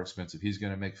fertilizer more expensive. He's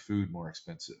going to make food more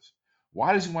expensive.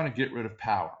 Why does he want to get rid of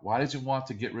power? Why does he want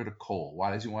to get rid of coal?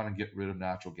 Why does he want to get rid of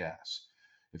natural gas?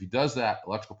 If he does that,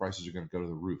 electrical prices are going to go to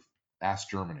the roof. Ask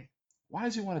Germany. Why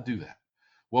does he want to do that?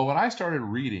 Well, when I started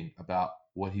reading about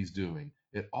what he's doing,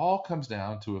 it all comes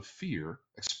down to a fear,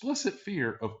 explicit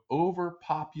fear of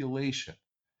overpopulation.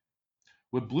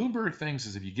 What Bloomberg thinks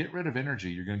is if you get rid of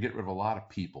energy, you're going to get rid of a lot of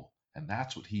people. And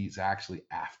that's what he's actually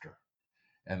after.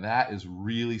 And that is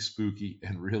really spooky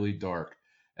and really dark.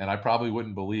 And I probably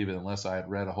wouldn't believe it unless I had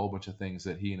read a whole bunch of things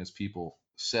that he and his people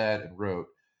said and wrote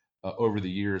over the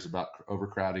years about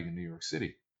overcrowding in New York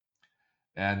City.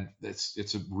 And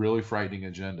it's a really frightening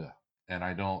agenda. And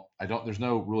there's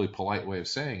no really polite way of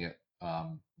saying it.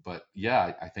 But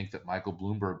yeah, I think that Michael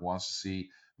Bloomberg wants to see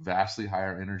vastly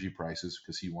higher energy prices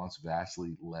because he wants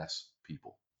vastly less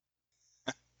people.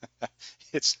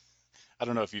 It's I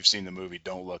don't know if you've seen the movie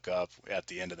Don't Look Up. At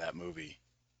the end of that movie,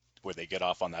 where they get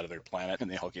off on that other planet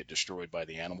and they all get destroyed by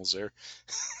the animals there.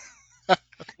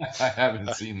 I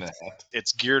haven't seen that.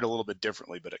 It's geared a little bit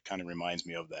differently, but it kind of reminds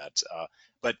me of that.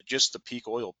 But just the peak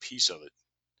oil piece of it,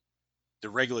 the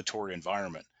regulatory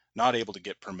environment, not able to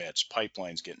get permits,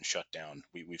 pipelines getting shut down.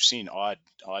 We've seen odd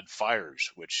fires,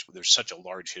 which there's such a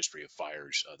large history of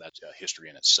fires. That's a history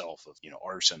in itself of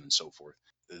arson and so forth.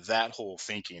 That whole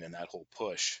thinking and that whole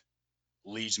push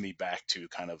leads me back to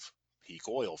kind of peak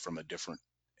oil from a different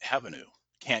avenue.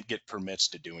 Can't get permits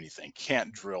to do anything,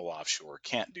 can't drill offshore,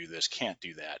 can't do this, can't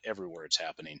do that. Everywhere it's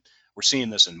happening. We're seeing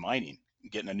this in mining,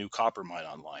 getting a new copper mine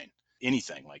online.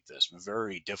 Anything like this,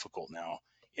 very difficult now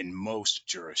in most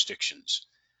jurisdictions.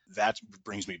 That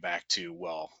brings me back to,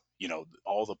 well,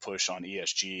 all the push on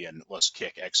ESG and let's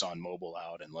kick ExxonMobil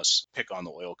out and let's pick on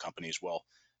the oil companies. Well,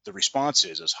 the response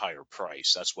is higher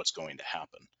price. That's what's going to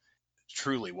happen.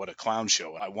 Truly, what a clown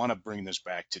show. I want to bring this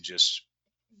back to just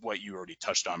what you already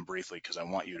touched on briefly because I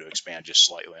want you to expand just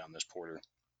slightly on this, Porter.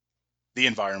 The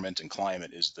environment and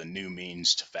climate is the new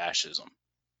means to fascism.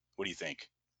 What do you think?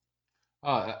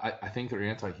 I think they're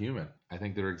anti-human. I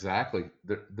think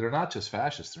they're not just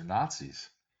fascists, they're Nazis.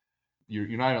 You're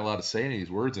not even allowed to say any of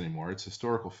these words anymore. It's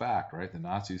historical fact, right? The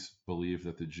Nazis believed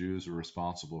that the Jews were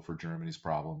responsible for Germany's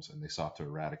problems and they sought to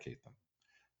eradicate them.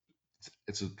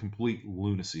 It's a complete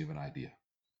lunacy of an idea,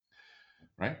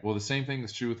 right? Well, the same thing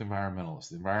is true with environmentalists.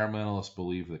 The environmentalists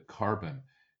believe that carbon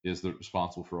is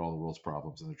responsible for all the world's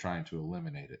problems and they're trying to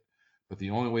eliminate it. But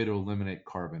the only way to eliminate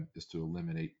carbon is to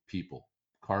eliminate people.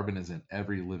 Carbon is in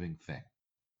every living thing.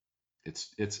 It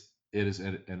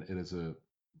is a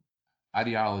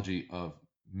ideology of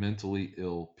mentally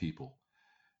ill people,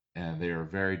 and they are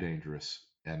very dangerous,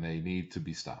 and they need to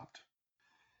be stopped.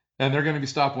 And they're going to be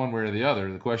stopped one way or the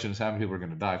other. The question is how many people are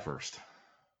going to die first.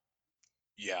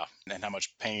 Yeah, and how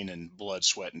much pain and blood,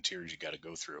 sweat, and tears you got to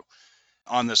go through.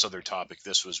 On this other topic,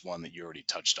 this was one that you already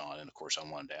touched on. And of course, I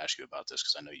wanted to ask you about this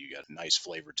because I know you got a nice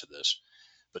flavor to this.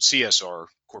 But CSR,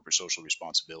 corporate social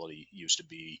responsibility, used to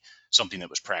be something that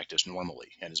was practiced normally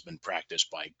and has been practiced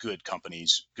by good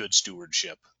companies, good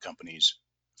stewardship companies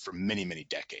for many, many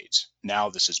decades. Now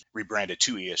this is rebranded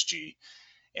to ESG.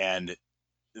 And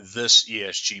this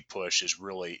ESG push is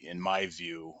really, in my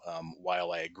view,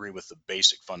 while I agree with the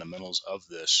basic fundamentals of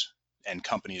this, and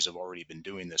companies have already been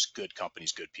doing this, good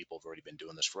companies, good people have already been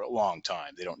doing this for a long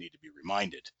time. They don't need to be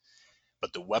reminded.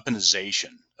 But the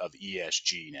weaponization of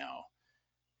ESG now,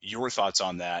 your thoughts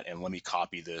on that, and let me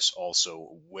copy this also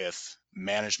with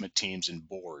management teams and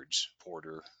boards,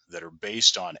 Porter, that are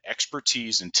based on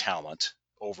expertise and talent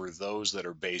over those that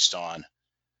are based on,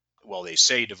 well, they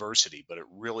say diversity, but it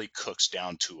really cooks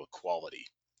down to equality.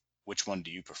 Which one do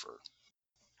you prefer?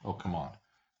 Oh, come on.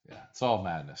 Yeah, it's all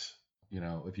madness.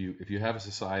 If you have a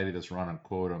society that's run on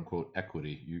quote unquote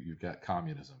equity, you've got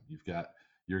communism.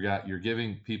 You're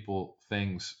giving people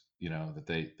things, that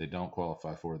they don't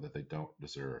qualify for, that they don't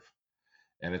deserve.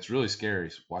 And it's really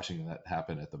scary watching that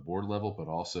happen at the board level, but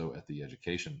also at the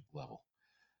education level.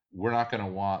 We're not going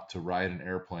to want to ride in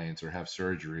airplanes or have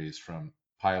surgeries from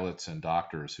pilots and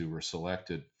doctors who were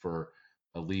selected for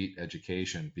elite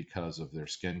education because of their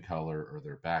skin color or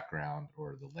their background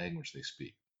or the language they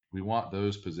speak. We want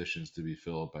those positions to be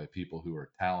filled by people who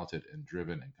are talented and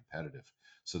driven and competitive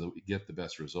so that we get the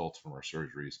best results from our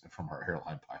surgeries and from our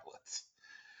airline pilots.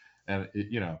 And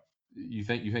you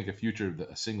think a future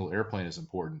that a single airplane is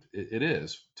important. It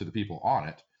is to the people on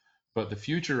it, but the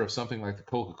future of something like the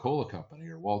Coca-Cola Company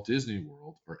or Walt Disney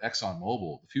World or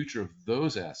ExxonMobil, the future of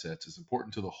those assets is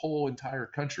important to the whole entire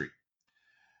country.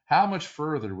 How much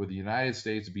further would the United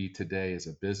States be today as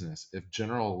a business if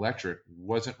General Electric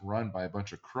wasn't run by a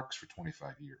bunch of crooks for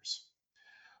 25 years?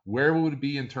 Where would it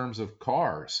be in terms of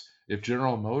cars if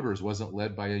General Motors wasn't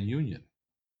led by a union?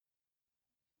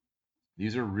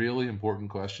 These are really important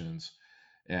questions,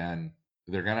 and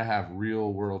they're going to have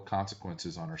real world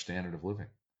consequences on our standard of living.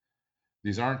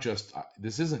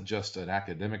 This isn't just an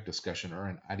academic discussion or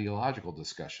an ideological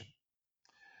discussion.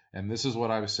 And this is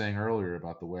what I was saying earlier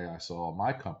about the way I saw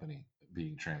my company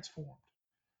being transformed.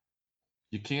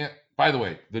 You can't, by the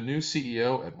way, the new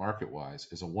CEO at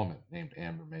MarketWise is a woman named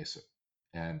Amber Mason.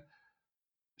 And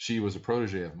she was a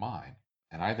protege of mine.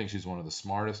 And I think she's one of the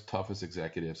smartest, toughest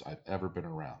executives I've ever been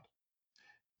around.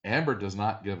 Amber does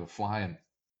not give a flying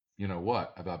you know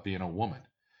what about being a woman.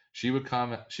 She would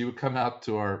come out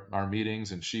to our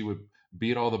meetings and she would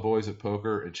beat all the boys at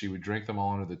poker and she would drink them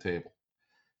all under the table.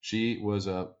 She was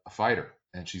a fighter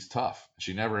and she's tough.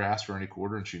 She never asked for any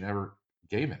quarter and she never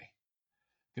gave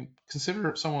any.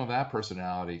 Consider someone of that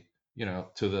personality,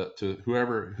 to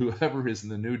whoever is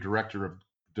the new director of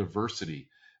diversity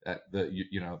at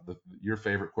your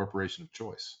favorite corporation of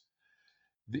choice.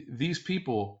 These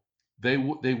people, they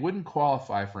wouldn't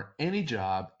qualify for any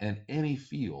job in any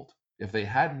field if they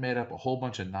hadn't made up a whole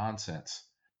bunch of nonsense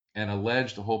and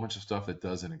alleged a whole bunch of stuff that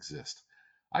doesn't exist.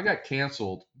 I got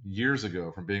canceled years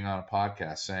ago from being on a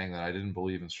podcast saying that I didn't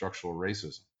believe in structural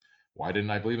racism. Why didn't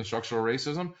I believe in structural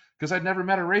racism? Because I'd never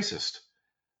met a racist.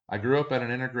 I grew up at an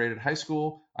integrated high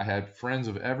school. I had friends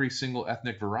of every single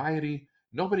ethnic variety.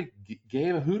 Nobody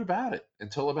gave a hoot about it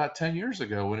until about 10 years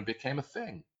ago when it became a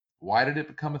thing. Why did it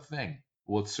become a thing?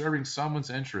 Well, it's serving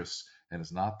someone's interests and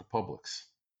it's not the public's.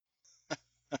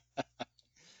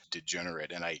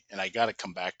 Degenerate. And I got to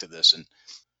come back to this, and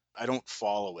I don't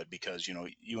follow it because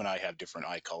you and I have different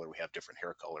eye color, we have different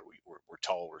hair color, we're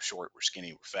tall, we're short, we're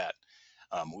skinny, we're fat.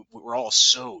 We're all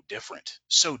so different,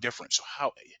 so different. So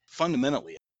how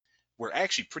fundamentally we're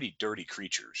actually pretty dirty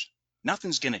creatures.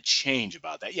 Nothing's going to change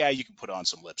about that. Yeah, you can put on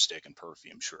some lipstick and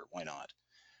perfume, sure, why not?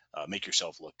 Make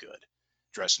yourself look good,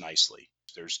 dress nicely.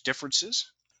 There's differences.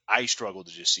 I struggle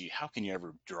to just see how can you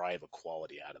ever drive a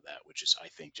quality out of that, which is, I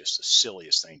think, just the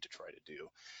silliest thing to try to do.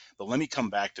 But let me come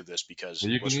back to this because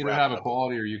Well, you can let's either wrap have it up.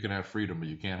 equality or you can have freedom, but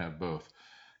you can't have both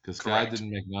because God Correct. didn't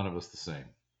make none of us the same.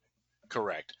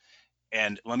 Correct.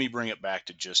 And let me bring it back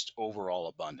to just overall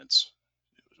abundance.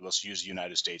 Let's use the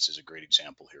United States as a great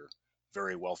example here.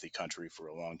 Very wealthy country for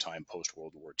a long time post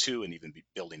World War II, and even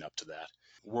building up to that.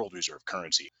 World reserve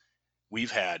currency.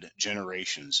 We've had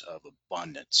generations of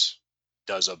abundance.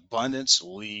 Does abundance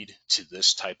lead to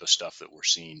this type of stuff that we're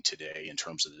seeing today in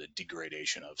terms of the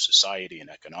degradation of society and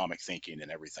economic thinking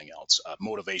and everything else?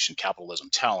 Motivation, capitalism,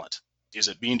 talent. Is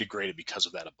it being degraded because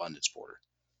of that abundance border?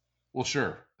 Well,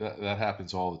 sure, that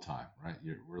happens all the time, right?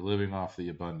 We're living off the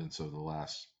abundance of the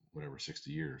last, whatever,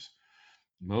 60 years.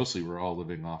 Mostly we're all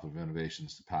living off of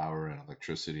innovations to power and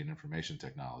electricity and information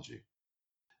technology.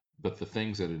 But the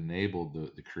things that enabled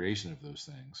the creation of those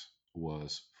things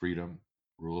was freedom,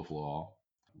 rule of law,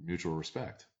 mutual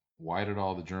respect. Why did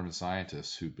all the German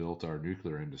scientists who built our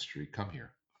nuclear industry come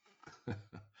here?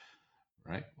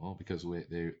 Right? Well, because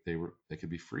they could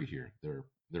be free here.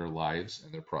 Their lives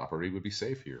and their property would be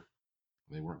safe here.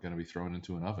 They weren't going to be thrown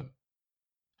into an oven.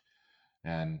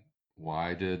 And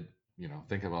why did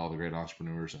think of all the great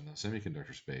entrepreneurs in the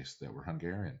semiconductor space that were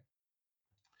Hungarian?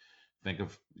 Think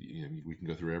of we can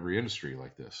go through every industry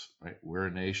like this, right? We're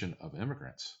a nation of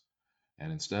immigrants,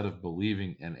 and instead of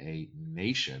believing in a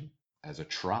nation as a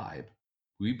tribe,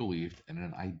 we believed in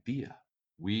an idea.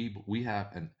 We have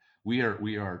and we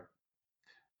are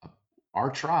our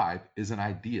tribe is an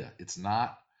idea. It's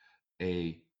not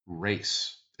a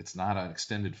race. It's not an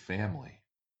extended family.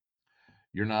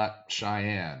 You're not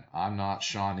Cheyenne. I'm not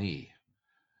Shawnee.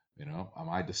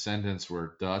 My descendants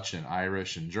were Dutch and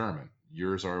Irish and German.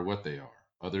 Yours are what they are.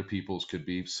 Other people's could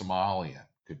be Somalian,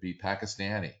 could be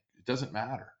Pakistani. It doesn't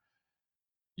matter.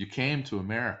 You came to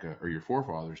America, or your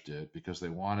forefathers did, because they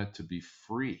wanted to be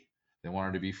free. They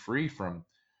wanted to be free from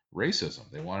racism.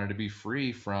 They wanted to be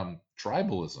free from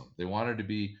tribalism. They wanted to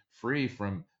be free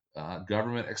from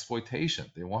government exploitation.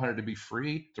 They wanted to be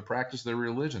free to practice their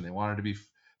religion. They wanted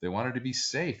to be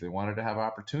safe. They wanted to have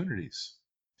opportunities.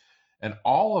 And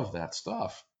all of that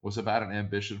stuff was about an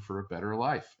ambition for a better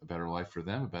life for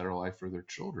them, a better life for their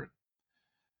children.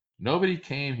 Nobody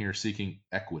came here seeking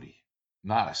equity.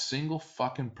 Not a single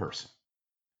fucking person.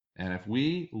 And if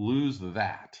we lose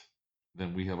that,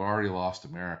 then we have already lost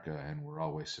America and we're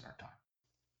all wasting our time.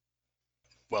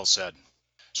 Well said.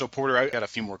 So, Porter, I got a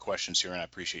few more questions here, and I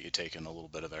appreciate you taking a little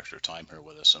bit of extra time here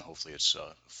with us, and hopefully it's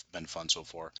been fun so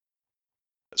far.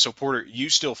 So, Porter, you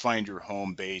still find your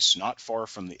home base not far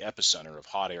from the epicenter of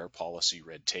hot air policy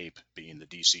red tape, being the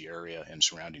DC area and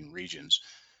surrounding regions.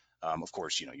 Of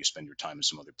course, you spend your time in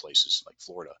some other places like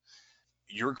Florida.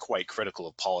 You're quite critical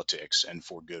of politics, and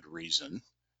for good reason.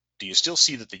 Do you still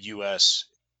see that the U.S.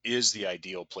 is the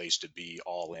ideal place to be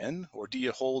all in, or do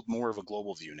you hold more of a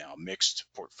global view now, mixed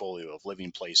portfolio of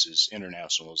living places,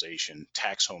 internationalization,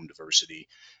 tax home diversity,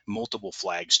 multiple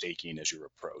flag staking as your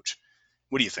approach?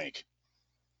 What do you think?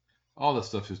 All this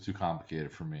stuff is too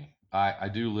complicated for me. I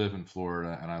do live in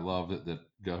Florida, and I love that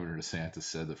Governor DeSantis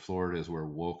said that Florida is where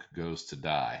woke goes to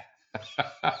die.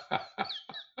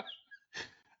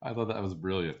 I thought that was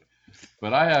brilliant.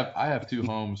 But I have two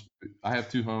homes. I have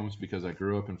two homes because I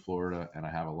grew up in Florida, and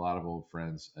I have a lot of old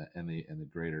friends in the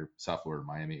greater South Florida,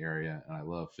 Miami area, and I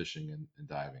love fishing and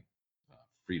diving,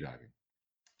 free diving.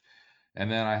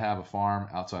 And then I have a farm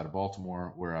outside of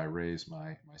Baltimore where I raise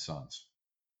my sons.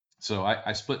 So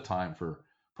I split time for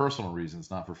personal reasons,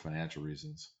 not for financial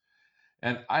reasons.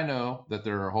 And I know that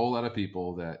there are a whole lot of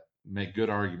people that make good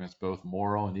arguments, both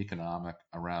moral and economic,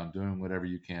 around doing whatever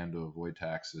you can to avoid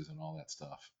taxes and all that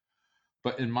stuff.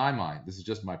 But in my mind, this is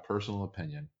just my personal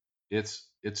opinion. It's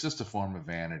just a form of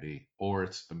vanity, or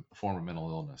it's a form of mental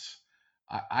illness.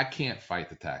 I can't fight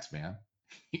the tax man.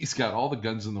 He's got all the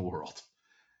guns in the world,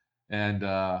 and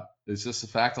it's just a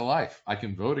fact of life. I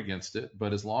can vote against it,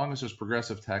 but as long as there's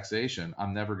progressive taxation,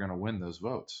 I'm never going to win those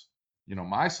votes.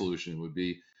 My solution would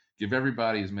be give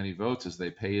everybody as many votes as they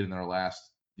paid in their last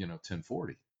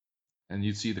 1040, and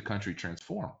you'd see the country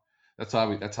transform. That's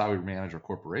how we manage our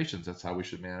corporations. That's how we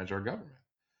should manage our government.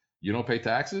 You don't pay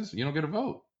taxes, you don't get a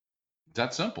vote. It's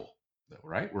that simple,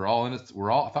 right? We're all in it.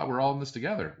 I thought we're all in this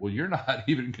together. Well, you're not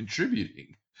even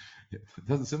contributing. It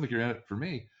doesn't seem like you're in it for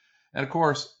me. And of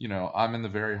course, I'm in the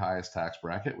very highest tax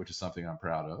bracket, which is something I'm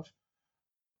proud of.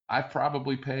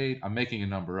 I'm making a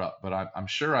number up, but I'm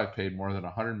sure I've paid more than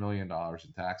 $100 million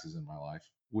in taxes in my life,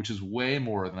 which is way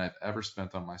more than I've ever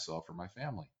spent on myself or my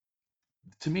family.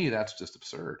 To me, that's just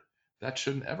absurd. That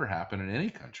shouldn't ever happen in any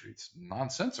country. It's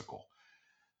nonsensical.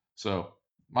 So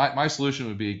my solution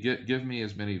would be give me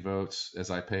as many votes as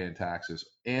I pay in taxes,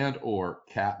 and or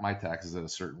cap my taxes at a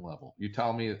certain level. You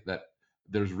tell me that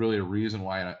there's really a reason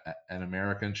why an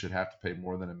American should have to pay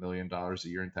more than $1 million a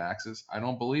year in taxes. I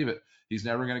don't believe it. He's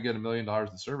never going to get $1 million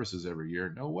in services every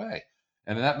year. No way.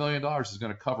 And that $1 million is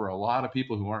going to cover a lot of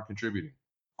people who aren't contributing.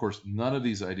 Of course, none of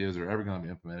these ideas are ever going to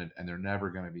be implemented, and they're never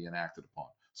going to be enacted upon.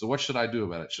 So what should I do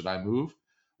about it? Should I move?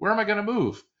 Where am I going to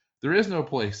move? There is no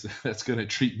place that's going to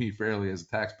treat me fairly as a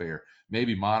taxpayer.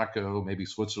 Maybe Monaco, maybe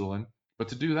Switzerland. But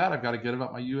to do that, I've got to give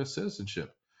up my U.S.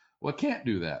 citizenship. Well, I can't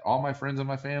do that. All my friends and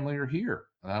my family are here,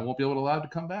 and I won't be able to allowed to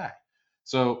come back.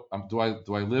 So, do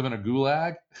I live in a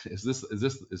gulag? Is this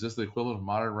the equivalent of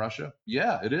modern Russia?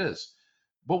 Yeah, it is.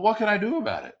 But what can I do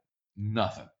about it?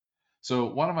 Nothing. So,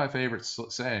 one of my favorite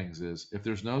sayings is, if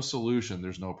there's no solution,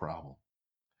 there's no problem.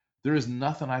 There is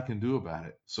nothing I can do about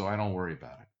it, so I don't worry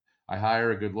about it. I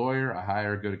hire a good lawyer, I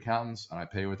hire good accountants, and I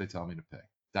pay what they tell me to pay.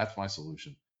 That's my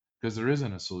solution, because there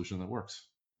isn't a solution that works.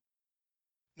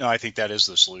 No, I think that is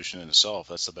the solution in itself.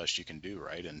 That's the best you can do,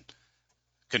 right? And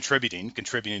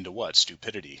contributing to what?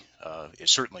 Stupidity.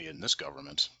 Is certainly in this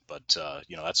government, but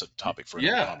that's a topic for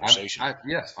another Yeah, conversation.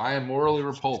 yes, I am morally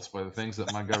repulsed by the things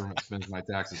that my government spends my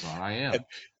taxes on. I am, And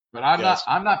but I'm not. yes,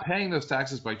 I'm not paying those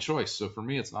taxes by choice. So for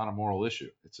me, it's not a moral issue.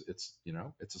 It's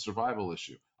a survival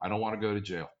issue. I don't want to go to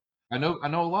jail. I know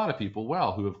a lot of people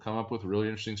well who have come up with really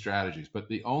interesting strategies, but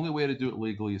the only way to do it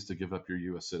legally is to give up your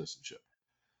U.S. citizenship.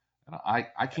 And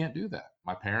I can't do that.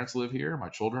 My parents live here, my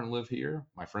children live here,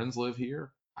 my friends live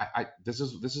here. This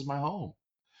is my home.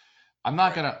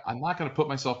 right. I'm not gonna put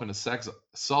myself into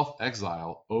self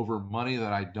exile over money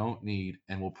that I don't need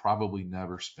and will probably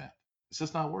never spend. It's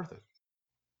just not worth it.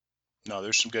 No,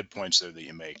 there's some good points there that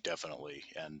you make, definitely,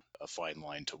 and a fine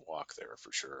line to walk there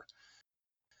for sure.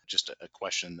 Just a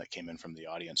question that came in from the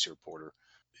audience here, Porter.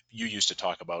 You used to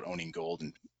talk about owning gold,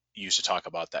 and you used to talk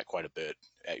about that quite a bit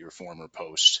at your former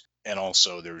post. And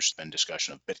also, there's been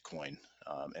discussion of Bitcoin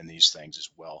and these things as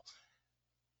well.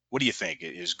 What do you think?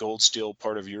 Is gold still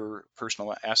part of your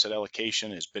personal asset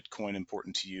allocation? Is Bitcoin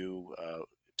important to you?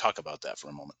 Talk about that for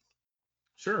a moment.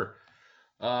 Sure.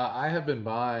 I have been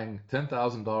buying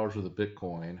 $10,000 worth of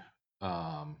Bitcoin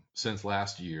since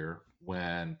last year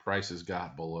when prices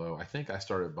got below. I think I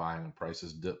started buying when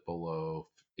prices dipped below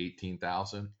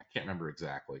 18,000. I can't remember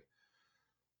exactly,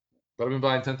 but I've been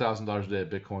buying $10,000 a day of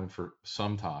Bitcoin for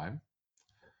some time.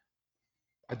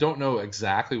 I don't know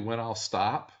exactly when I'll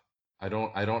stop. I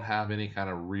don't have any kind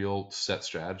of real set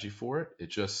strategy for it. It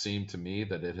just seemed to me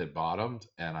that it had bottomed,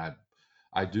 and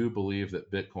I do believe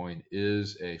that Bitcoin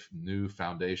is a new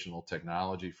foundational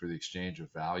technology for the exchange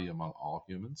of value among all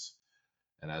humans.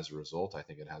 And as a result, I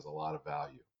think it has a lot of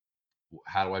value.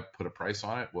 How do I put a price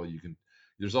on it? Well,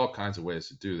 there's all kinds of ways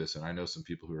to do this. And I know some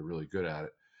people who are really good at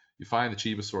it. You find the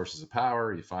cheapest sources of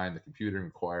power, you find the computing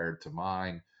required to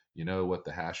mine, you know what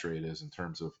the hash rate is in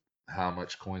terms of how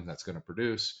much coin that's going to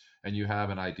produce, and you have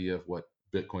an idea of what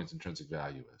Bitcoin's intrinsic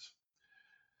value is.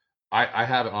 I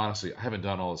haven't honestly, I haven't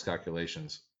done all those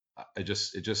calculations. It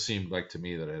just seemed like to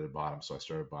me that it had bottom, so I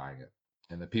started buying it.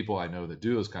 And the people I know that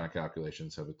do those kind of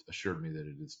calculations have assured me that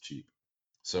it is cheap,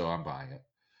 so I'm buying it.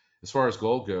 As far as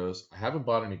gold goes, I haven't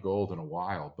bought any gold in a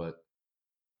while, but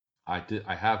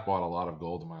I have bought a lot of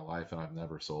gold in my life, and I've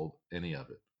never sold any of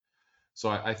it. So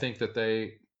I think that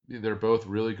they're both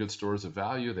really good stores of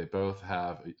value. They both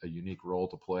have a unique role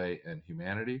to play in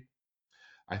humanity.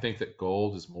 I think that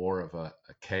gold is more of a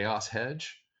chaos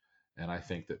hedge, and I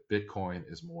think that Bitcoin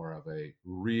is more of a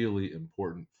really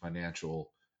important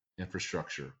financial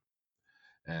infrastructure.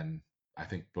 And I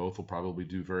think both will probably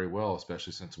do very well,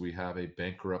 especially since we have a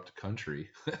bankrupt country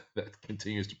that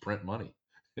continues to print money.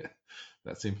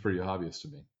 That seems pretty obvious to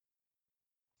me.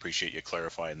 Appreciate you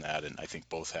clarifying that. And I think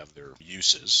both have their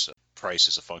uses. Price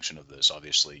is a function of this.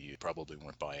 Obviously, you probably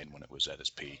weren't buying when it was at its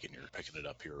peak, and you're picking it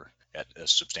up here at a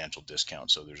substantial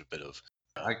discount. So there's a bit of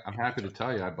I'm happy to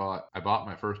tell you, I bought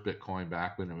my first Bitcoin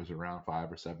back when it was around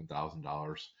 $5,000 or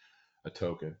 $7,000 a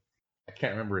token. I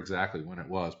can't remember exactly when it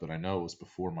was, but I know it was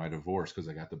before my divorce because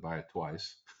I got to buy it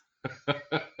twice.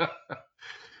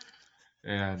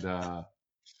 and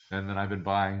and then I've been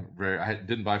buying I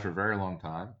didn't buy for a very long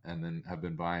time, and then have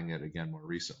been buying it again more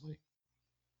recently.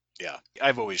 Yeah,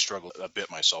 I've always struggled a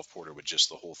bit myself, Porter, with just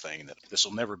the whole thing that this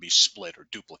will never be split or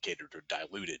duplicated or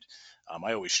diluted.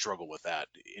 I always struggle with that,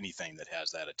 anything that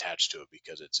has that attached to it,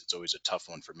 because it's always a tough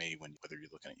one for me when whether you're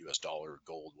looking at U.S. dollar or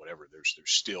gold, whatever. There's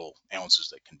still ounces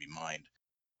that can be mined.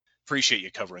 Appreciate you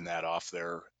covering that off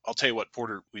there. I'll tell you what,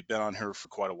 Porter, we've been on here for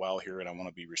quite a while here, and I want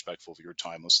to be respectful of your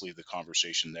time. Let's leave the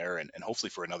conversation there and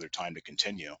hopefully for another time to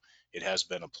continue. It has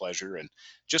been a pleasure. And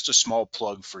just a small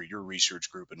plug for your research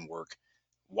group and work.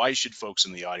 Why should folks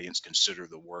in the audience consider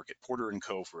the work at Porter &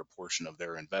 Co. for a portion of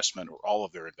their investment or all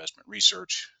of their investment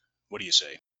research? What do you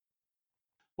say?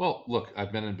 Well, look,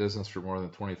 I've been in business for more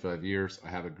than 25 years. I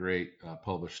have a great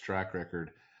published track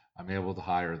record. I'm able to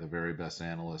hire the very best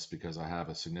analysts because I have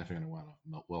a significant amount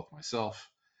of wealth myself.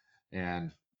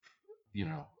 And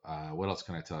what else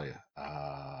can I tell you?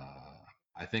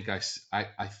 I think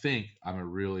I'm a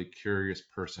really curious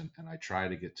person, and I try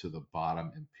to get to the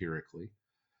bottom empirically.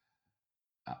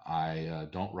 I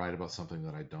don't write about something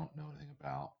that I don't know anything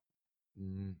about.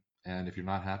 Mm, and if you're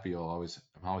not happy, I'm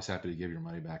always happy to give your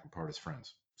money back and part as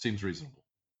friends. Seems reasonable.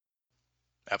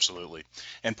 Absolutely.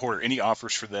 And Porter, any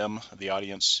offers for them, the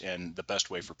audience, and the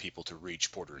best way for people to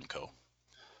reach Porter & Co.?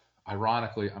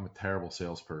 Ironically, I'm a terrible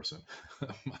salesperson.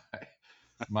 my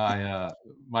my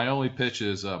my only pitch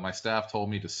is my staff told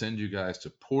me to send you guys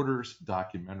to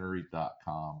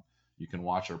portersdocumentary.com. You can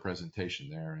watch our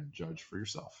presentation there and judge for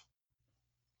yourself.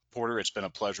 Porter, it's been a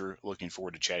pleasure. Looking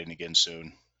forward to chatting again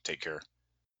soon. Take care.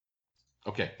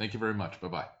 Okay, thank you very much. Bye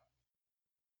bye.